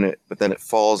one, but then it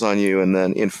falls on you, and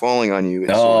then in falling on you,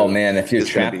 if you're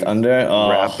trapped under,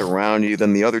 wrapped around you,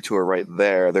 then the other two are right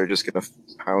there. They're just gonna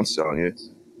pounce on you.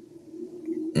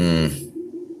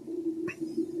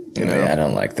 Yeah, I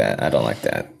don't like that.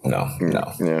 No.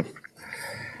 Yeah.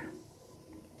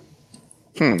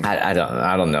 I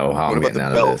don't know how I'm getting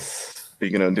out of this. Are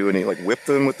you gonna do any whip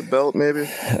them with the belt, maybe?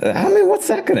 I mean, what's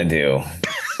that gonna do?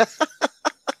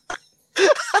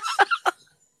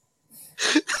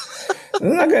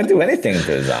 I'm not going to do anything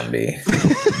to a zombie.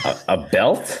 A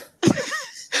belt?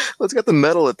 Well, it's got the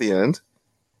metal at the end.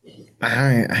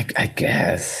 I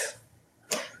guess.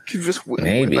 You just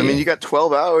maybe. I mean, you got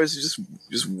 12 hours. You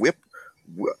just whip.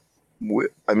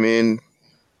 I mean,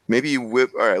 maybe you whip.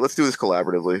 All right, let's do this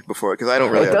collaboratively because I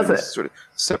don't really have any sort of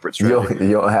separate strategy.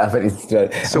 You don't have any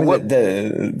strategy. So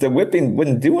the whipping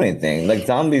wouldn't do anything. Like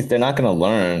zombies, they're not going to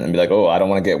learn and be like, oh, I don't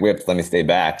want to get whipped. Let me stay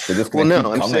back. They're just going to keep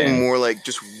coming. I'm saying more like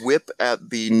just whip at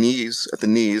the knees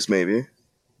maybe.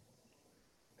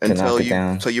 Until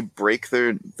you break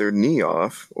their knee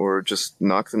off, or just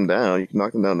knock them down. You can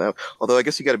knock them down now. Although I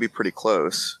guess you got to be pretty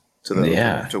close to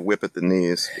them to whip at the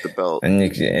knees with the belt. And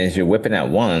as you're whipping at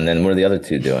one, then what are the other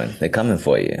two doing? They're coming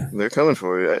for you. They're coming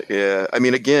for you. Yeah. I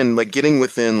mean, again, getting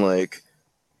within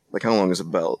how long is a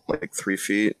belt? 3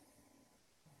 feet.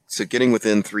 So getting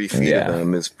within 3 feet of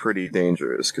them is pretty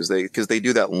dangerous because they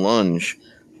do that lunge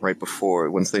right before.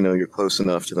 Once they know you're close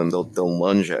enough to them, they'll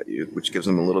lunge at you, which gives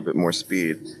them a little bit more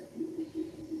speed.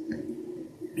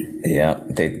 Yeah,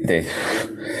 they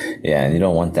Yeah, and you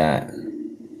don't want that.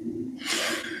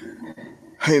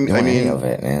 You don't I want any mean, of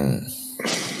it, man.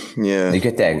 yeah. You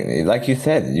get that, like you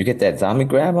said, you get that zombie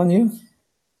grab on you.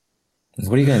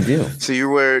 What are you gonna do? So you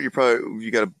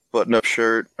got a button-up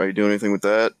shirt. Are you doing anything with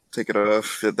that? Take it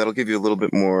off. That'll give you a little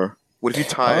bit more. What if you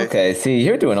tie? Okay, see,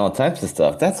 you're doing all types of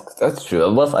stuff. That's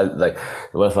true. What if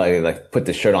I like put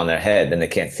the shirt on their head, then they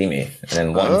can't see me, and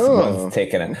then one's Oh,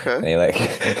 taking it, okay. and he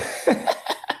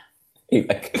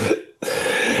like,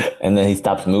 and then he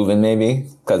stops moving maybe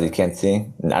because he can't see.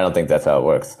 I don't think that's how it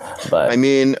works, I but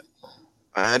mean,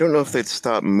 I don't know if they'd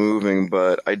stop moving,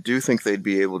 but I do think they'd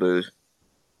be able to.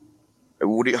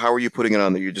 How are you putting it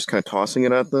on there? You're just kind of tossing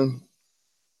it at them,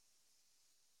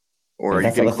 or are you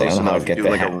that's the getting other thing. I close don't know how enough? to You're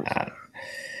get doing the like a. hat.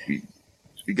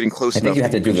 You're getting close I think enough you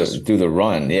have that to you do can the just. do the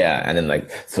run, yeah, and then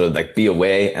like sort of like be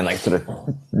away and like sort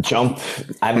of jump.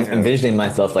 I'm envisioning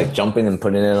myself like jumping and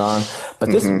putting it on. But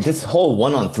Hmm. this whole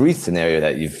 1-on-3 scenario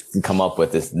that you've come up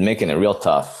with is making it real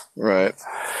tough. Right.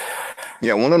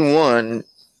 Yeah, one on one.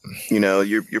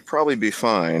 You'll probably be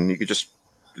fine. You could just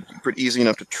pretty easy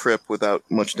enough to trip without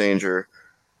much danger,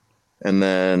 and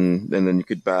then you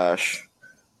could bash.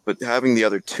 But having the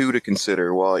other two to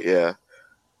consider, well, yeah.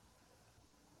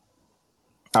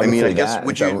 I I would mean, I say guess that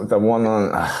would you? the one on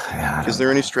yeah, I Is don't there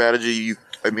know. any strategy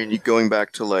I mean, you going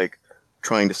back to like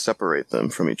trying to separate them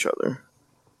from each other?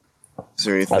 Is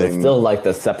there I would anything? still like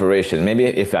the separation. Maybe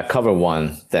if I cover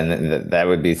one, then that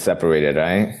would be separated,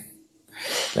 right?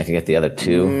 I can get the other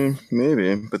two.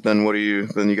 Maybe, but then what do you?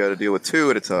 Then you got to deal with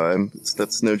two at a time.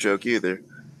 That's no joke either.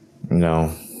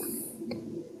 No.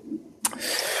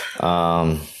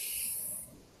 Um.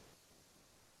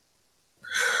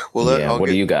 Well, Yeah. I'll What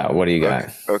do get. you got? What do you Okay,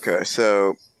 got? okay.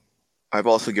 So I've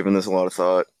also given this a lot of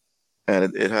thought,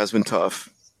 and it has been tough.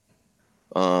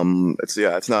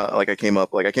 It's not like I came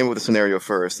up with a scenario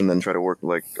first and then try to work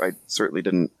like I certainly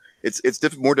didn't.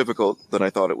 It's more difficult than I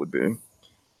thought it would be.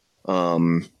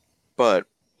 Um, but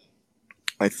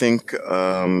I think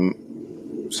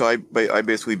so. I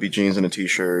basically be jeans and a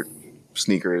t-shirt,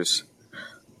 sneakers.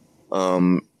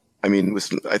 Um, I mean,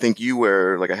 I think you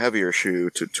wear like a heavier shoe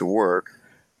to work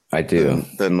I do.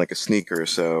 than like a sneaker.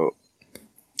 So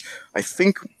I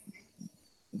think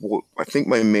I think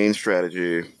my main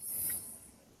strategy.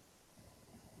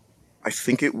 I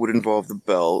think it would involve the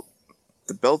belt.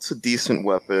 The belt's a decent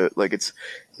weapon. Like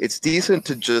it's decent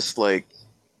to just like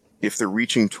if they're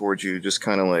reaching towards you, just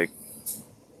kind of like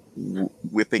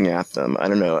whipping at them. I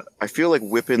don't know. I feel like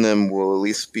whipping them will at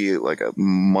least be like a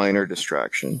minor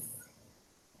distraction.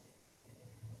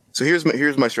 So here's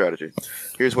my strategy.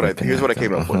 Whipping Here's what at I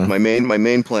came them. up with. My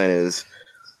main plan is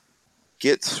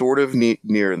get sort of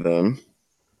near them,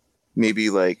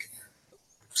 maybe like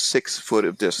 6 foot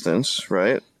of distance,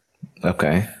 right?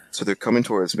 Okay. So they're coming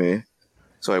towards me.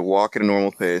 So I walk at a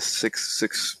normal pace,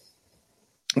 six.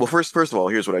 Well, first of all,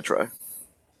 here's what I try.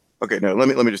 Okay, no, let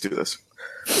me just do this.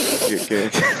 Okay,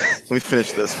 let me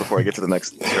finish this before I get to the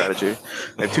next strategy.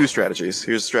 I have two strategies.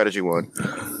 Here's strategy one: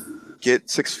 get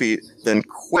 6 feet, then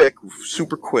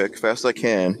super quick, fast as I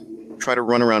can, try to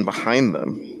run around behind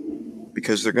them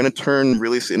because they're going to turn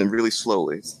really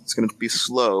slowly. It's going to be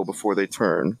slow before they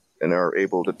turn and are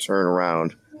able to turn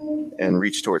around and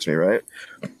reach towards me, right?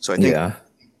 So I think Yeah.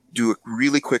 do a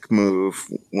really quick move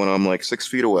when I'm like 6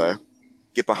 feet away,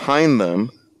 get behind them,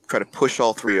 try to push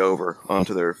all three over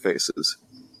onto their faces.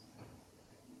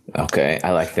 Okay.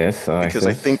 I like this. I like Because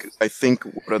I this. think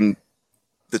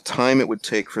the time it would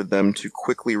take for them to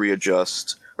quickly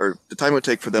readjust, or the time it would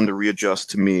take for them to readjust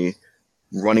to me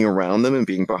running around them and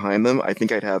being behind them, I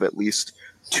think I'd have at least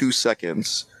 2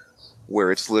 seconds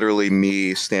where it's literally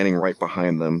me standing right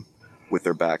behind them with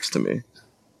their backs to me.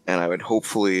 And I would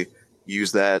hopefully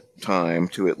use that time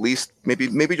to at least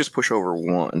maybe just push over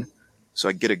one. So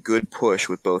I get a good push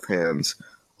with both hands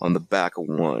on the back of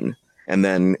one. And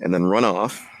then run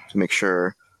off to make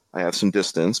sure I have some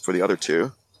distance for the other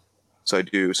two. So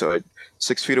I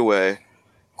 6 feet away,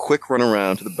 quick run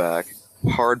around to the back,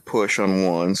 hard push on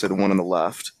one, so the one on the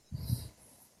left,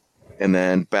 and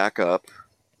then back up,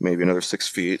 maybe another 6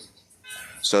 feet.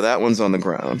 So that one's on the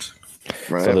ground,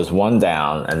 So right? there's one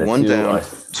down, and the One two down, are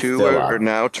two still are up.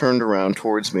 now turned around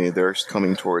towards me. They're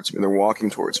coming towards me. They're walking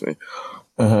towards me.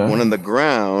 Uh-huh. One on the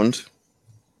ground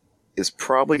is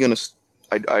probably going to.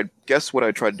 I guess what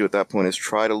I tried to do at that point is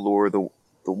try to lure the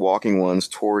walking ones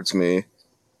towards me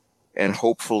and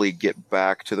hopefully get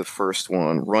back to the first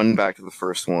one, run back to the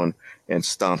first one, and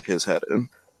stomp his head in.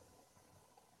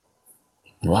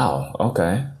 Wow.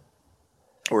 Okay.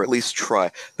 Or at least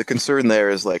try. The concern there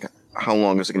is like, how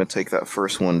long is it going to take that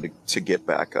first one to get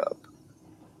back up?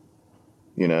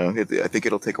 I think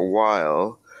it'll take a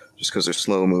while, just because they're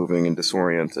slow moving and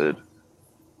disoriented.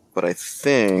 But I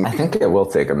think it will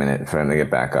take a minute for him to get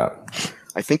back up.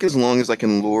 I think as long as I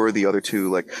can lure the other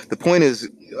two, like the point is,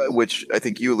 which I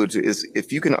think you alluded to, is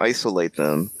if you can isolate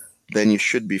them, then you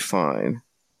should be fine.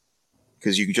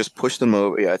 Because you can just push them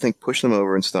over. Yeah, I think push them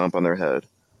over and stomp on their head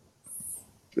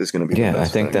is going to be the best I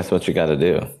think thing. that's what you got to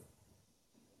do.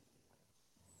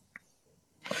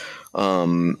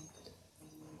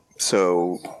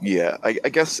 So yeah, I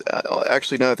guess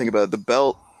actually now that I think about it, the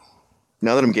belt.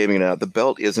 Now that I'm gaming it out, the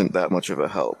belt isn't that much of a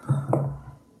help.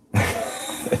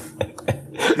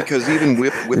 Because even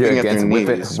whipping at their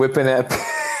knees. Whipping at.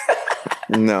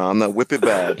 No, I'm not. Whip it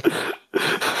bad.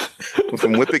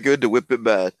 From whip it good to whip it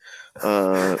bad.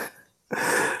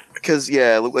 Because,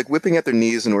 yeah, like whipping at their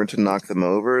knees in order to knock them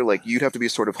over, like you'd have to be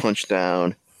sort of hunched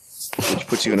down, which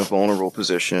puts you in a vulnerable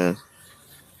position.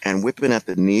 And whipping at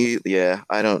the knee, yeah,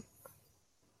 I don't.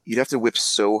 You'd have to whip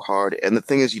so hard. And the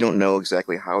thing is, you don't know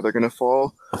exactly how they're going to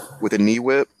fall with a knee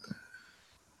whip.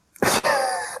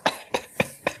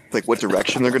 Like what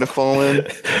direction they're going to fall in.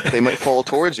 They might fall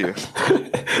towards you,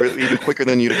 even quicker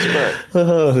than you'd expect.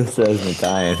 Oh, this says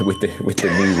Matthias with the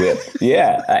knee whip.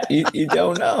 Yeah, you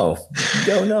don't know. You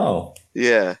don't know.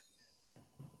 Yeah.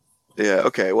 Yeah.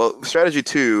 Okay. Well, strategy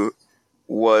 2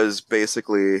 was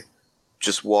basically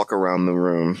just walk around the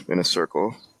room in a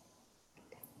circle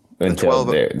until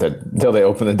they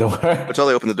open the door. Until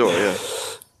they open the door. Yeah.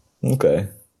 Okay.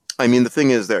 I mean, the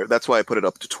thing is, that's why I put it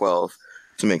up to 12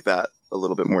 to make that a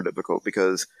little bit more difficult,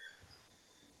 because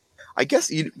I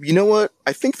guess you know what?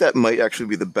 I think that might actually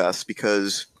be the best,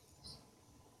 because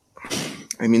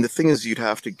I mean the thing is you'd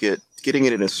have to getting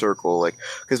it in a circle, like,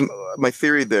 because my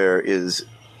theory there is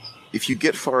if you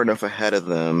get far enough ahead of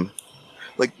them,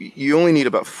 like you only need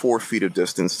about 4 feet of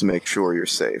distance to make sure you're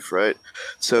safe, right?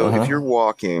 So if you're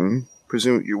walking,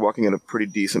 presume you're walking at a pretty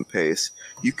decent pace,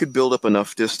 you could build up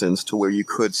enough distance to where you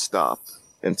could stop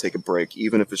and take a break,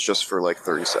 even if it's just for like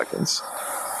 30 seconds.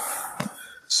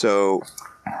 So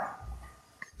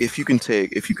if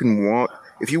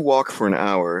you walk for an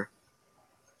hour,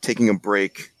 taking a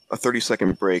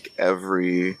 30-second break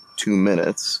every 2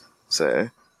 minutes, say,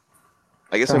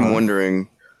 I guess I'm wondering,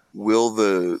 will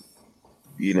the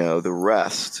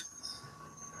rest,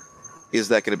 is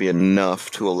that going to be enough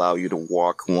to allow you to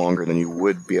walk longer than you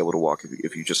would be able to walk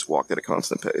if you just walked at a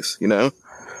constant pace,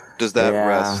 Does that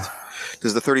rest...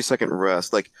 Does the 30-second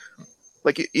rest, like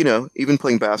even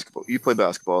playing basketball, you play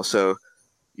basketball, so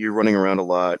you're running around a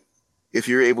lot. If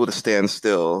you're able to stand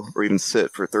still or even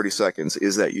sit for 30 seconds,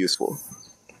 is that useful?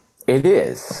 It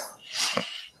is.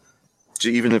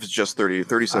 Even if it's just 30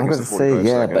 seconds. I'm going to say,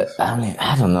 yeah, seconds. But I mean,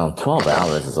 I don't know. 12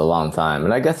 hours is a long time.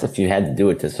 And I guess if you had to do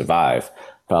it to survive,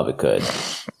 probably could.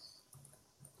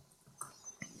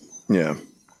 Yeah.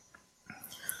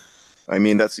 I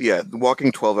mean,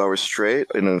 walking 12 hours straight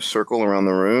in a circle around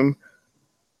the room,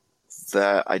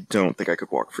 that I don't think I could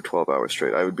walk for 12 hours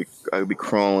straight. I would be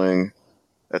crawling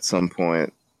at some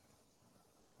point,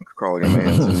 crawling on my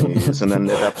hands and knees, and then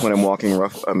at that point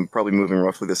I'm probably moving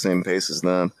roughly the same pace as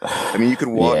them. I mean, you could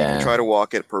try to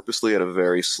walk it purposely at a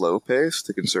very slow pace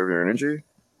to conserve your energy.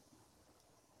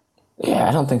 Yeah,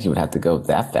 I don't think you would have to go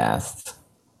that fast.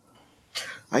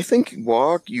 I think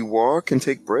you walk and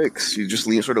take breaks. You just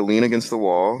lean against the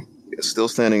wall, still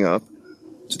standing up,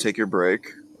 to take your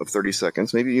break of 30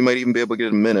 seconds. Maybe you might even be able to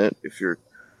get a minute if you're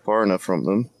far enough from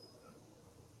them.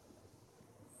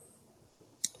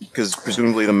 Because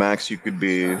presumably the max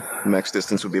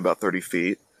distance would be about 30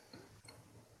 feet.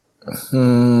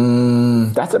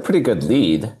 That's a pretty good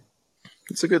lead.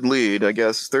 It's a good lead, I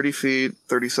guess. 30 feet,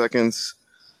 30 seconds.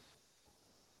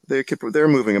 They're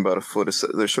moving about a foot.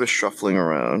 They're sort of shuffling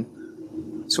around.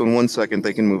 So in 1 second,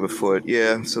 they can move a foot.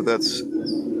 Yeah, so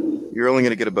you're only going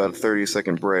to get about a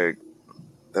 30-second break.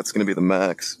 That's going to be the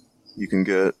max you can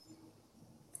get.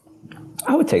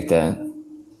 I would take that.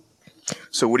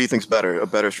 So what do you think's better? A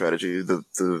better strategy?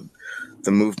 The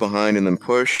move behind and then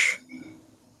push,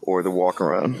 or the walk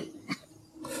around?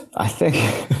 I think.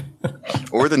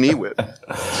 Or the knee whip.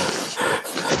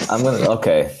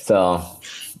 Okay, so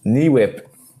knee whip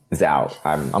is out.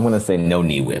 I'm going to say no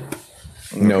knee whip.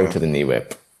 Okay. No to the knee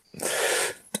whip.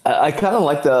 I kind of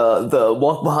like the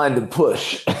walk behind and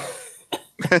push.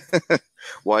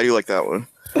 Why do you like that one?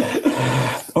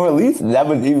 Or at least that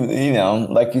would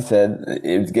even, like you said,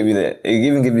 it would give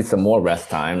you some more rest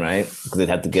time, right? Because they'd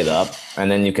have to get up, and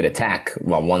then you could attack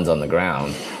while one's on the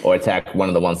ground, or attack one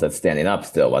of the ones that's standing up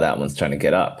still while that one's trying to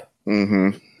get up.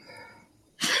 Mm-hmm.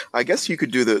 I guess you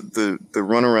could do the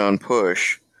runaround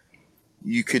push.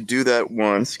 You could do that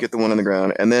once, get the one on the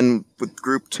ground, and then with the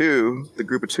group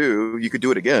of two, you could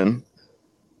do it again.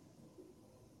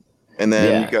 and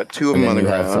then you got two of them on the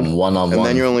ground, some one-on-one, and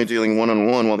then you're only dealing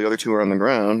one-on-one while the other two are on the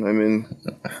ground. I mean,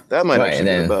 that might actually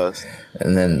be the best.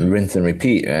 And then rinse and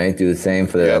repeat, right? Do the same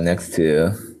for the next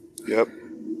two. Yep.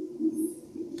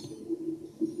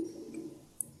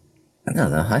 I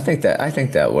don't know. I think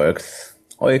that works.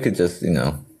 Or you could just,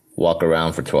 walk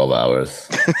around for 12 hours.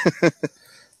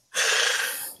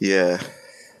 Yeah.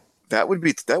 That would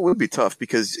be tough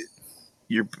because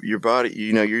your body,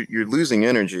 you're losing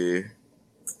energy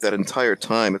that entire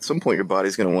time. At some point your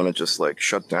body's going to want to just like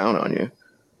shut down on you.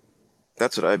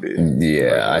 That's what I'd be.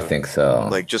 Yeah, I think so.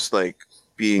 Like just like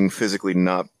being physically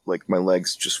not like my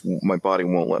body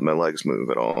won't let my legs move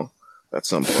at all at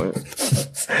some point.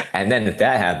 And then if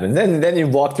that happens, then you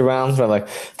walked around for like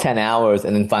 10 hours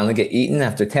and then finally get eaten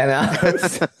after 10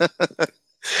 hours.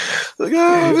 Like,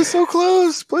 I was so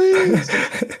close, please.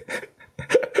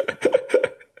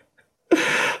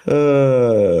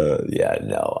 Yeah,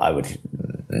 no,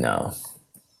 no.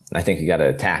 I think you got to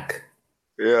attack.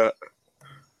 Yeah.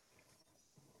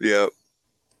 Yeah.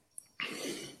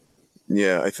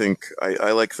 Yeah, I think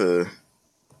I like the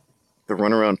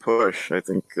runaround push. I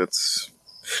think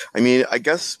I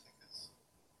guess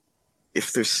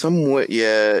if there's some way,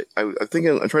 I'm trying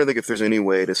to think if there's any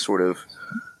way to sort of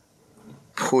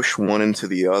push one into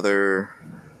the other,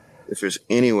 if there's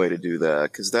any way to do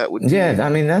that, because that would I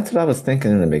mean, that's what I was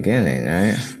thinking in the beginning,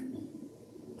 right?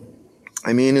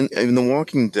 I mean, in The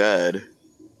Walking Dead,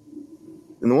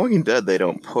 they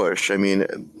don't push. I mean,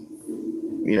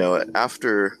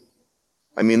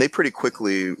 they pretty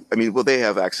quickly, they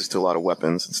have access to a lot of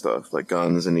weapons and stuff, like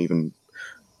guns, and even,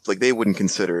 like, they wouldn't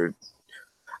consider,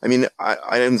 I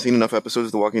haven't seen enough episodes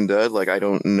of The Walking Dead, like, I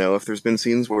don't know if there's been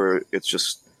scenes where it's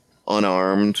just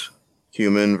unarmed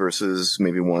human versus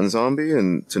maybe one zombie,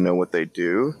 and to know what they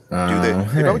do. They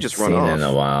probably just run off. In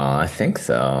a while, I think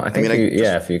so.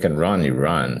 If you can run, you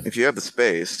run. If you have the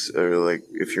space, or like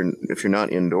if you're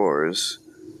not indoors,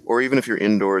 or even if you're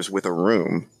indoors with a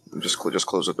room, just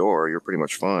close the door, you're pretty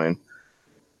much fine.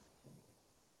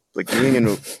 Like being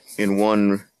in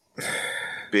one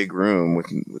big room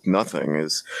with nothing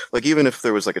is like, even if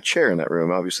there was like a chair in that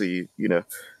room, obviously you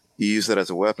use that as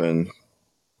a weapon.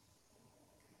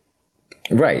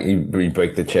 Right, you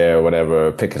break the chair or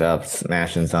whatever, pick it up,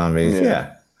 smashing zombies.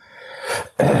 Yeah.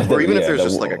 Or even if there's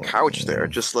just like a couch there,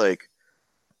 just like,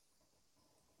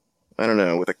 I don't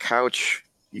know, with a couch,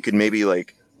 you could maybe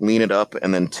like lean it up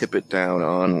and then tip it down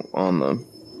on them.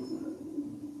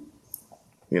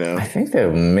 I think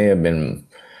there may have been.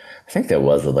 I think there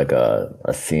was like a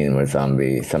scene where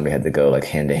somebody had to go like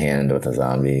hand to hand with a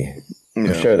zombie.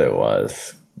 I'm sure there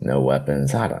was. No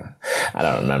weapons. I don't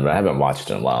remember. I haven't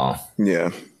watched in a while. Yeah.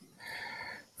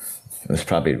 It was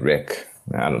probably Rick.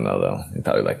 I don't know though. He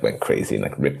probably like went crazy and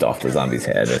like ripped off the zombie's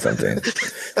head or something.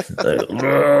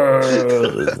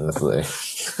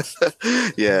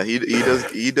 Yeah,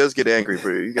 he does get angry,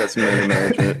 but he got some anger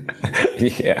management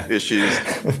issues.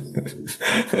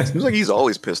 Seems like he's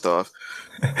always pissed off.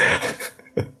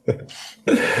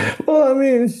 Well,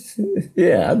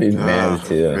 I'd be mad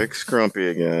too. Rick's grumpy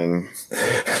again.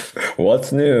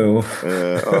 What's new?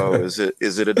 Is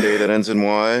it a day that ends in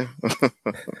Y?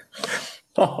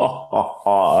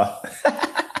 Oh,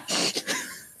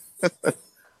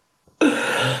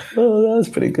 that was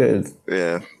pretty good.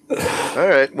 Yeah. All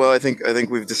right. Well, I think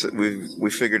we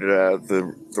figured it out.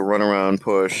 The runaround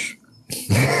push,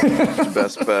 the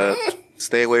best bet.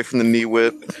 Stay away from the knee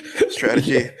whip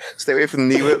strategy. Stay away from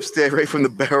the knee whip. Stay away from the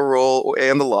barrel roll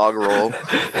and the log roll.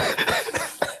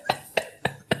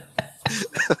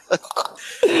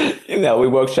 We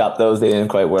workshopped those. They didn't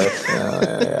quite work.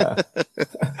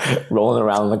 Rolling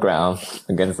around on the ground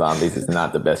against zombies is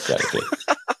not the best strategy.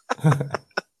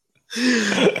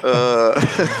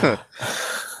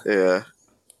 Yeah.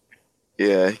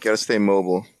 You gotta stay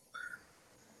mobile.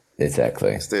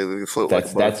 Exactly.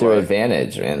 That's your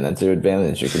advantage, man. That's your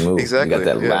advantage. You can move. Exactly. You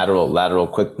got that lateral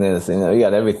quickness. You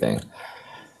got everything.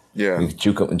 Yeah. You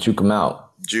juke them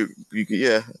out. Juke.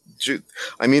 Juke.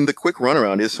 The quick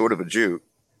runaround is sort of a juke.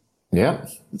 Yeah.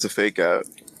 It's a fake out.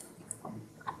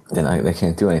 Then they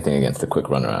can't do anything against the quick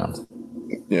runaround.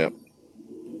 Yeah.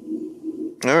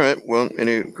 All right. Well,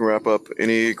 wrap up.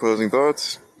 Any closing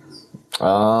thoughts?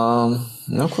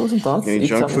 No closing thoughts. Any Eat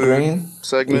junk food green.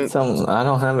 segment? I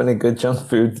don't have any good junk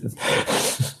food.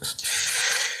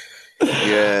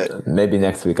 Yeah. Maybe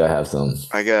next week I have some.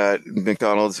 I got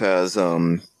McDonald's has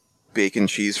bacon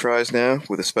cheese fries now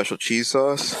with a special cheese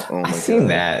sauce. Oh my god. I've seen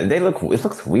that. It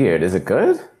looks weird. Is it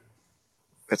good?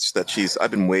 That's that cheese.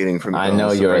 I've been waiting for McDonald's. I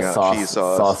know you're a cheese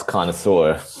sauce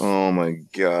connoisseur. Oh my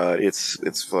god.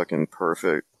 It's fucking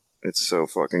perfect. It's so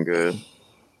fucking good.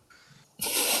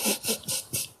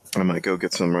 I might go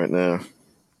get some right now.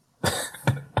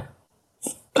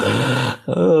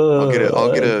 Oh, I'll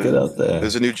get get out there.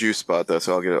 There's a new juice spot though,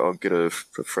 so I'll get a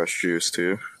fresh juice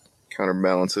too,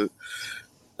 counterbalance it.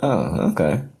 Oh,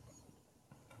 okay.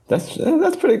 That's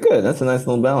pretty good. That's a nice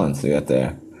little balance you got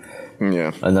there.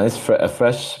 Yeah. A nice a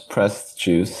fresh pressed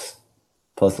juice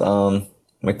plus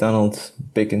McDonald's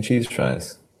bacon cheese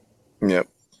fries. Yep.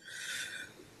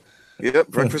 Yep.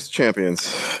 Breakfast of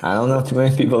champions. I don't know too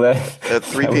many people that At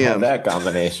 3 that would have p.m. that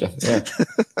combination. Yeah.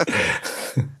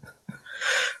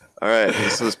 All right.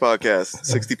 This is podcast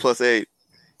 60 plus 8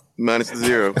 minus the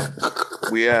 0.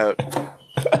 We out.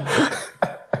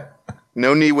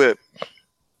 No knee whip.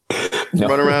 No.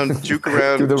 Run around, juke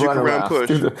around, Do the juke run around, push.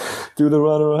 Do the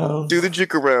run around. Do the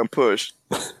juke around, push.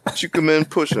 Juke him in,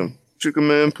 push him. Juke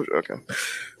him in, push. Okay.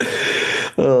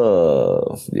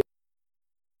 Oh, yeah.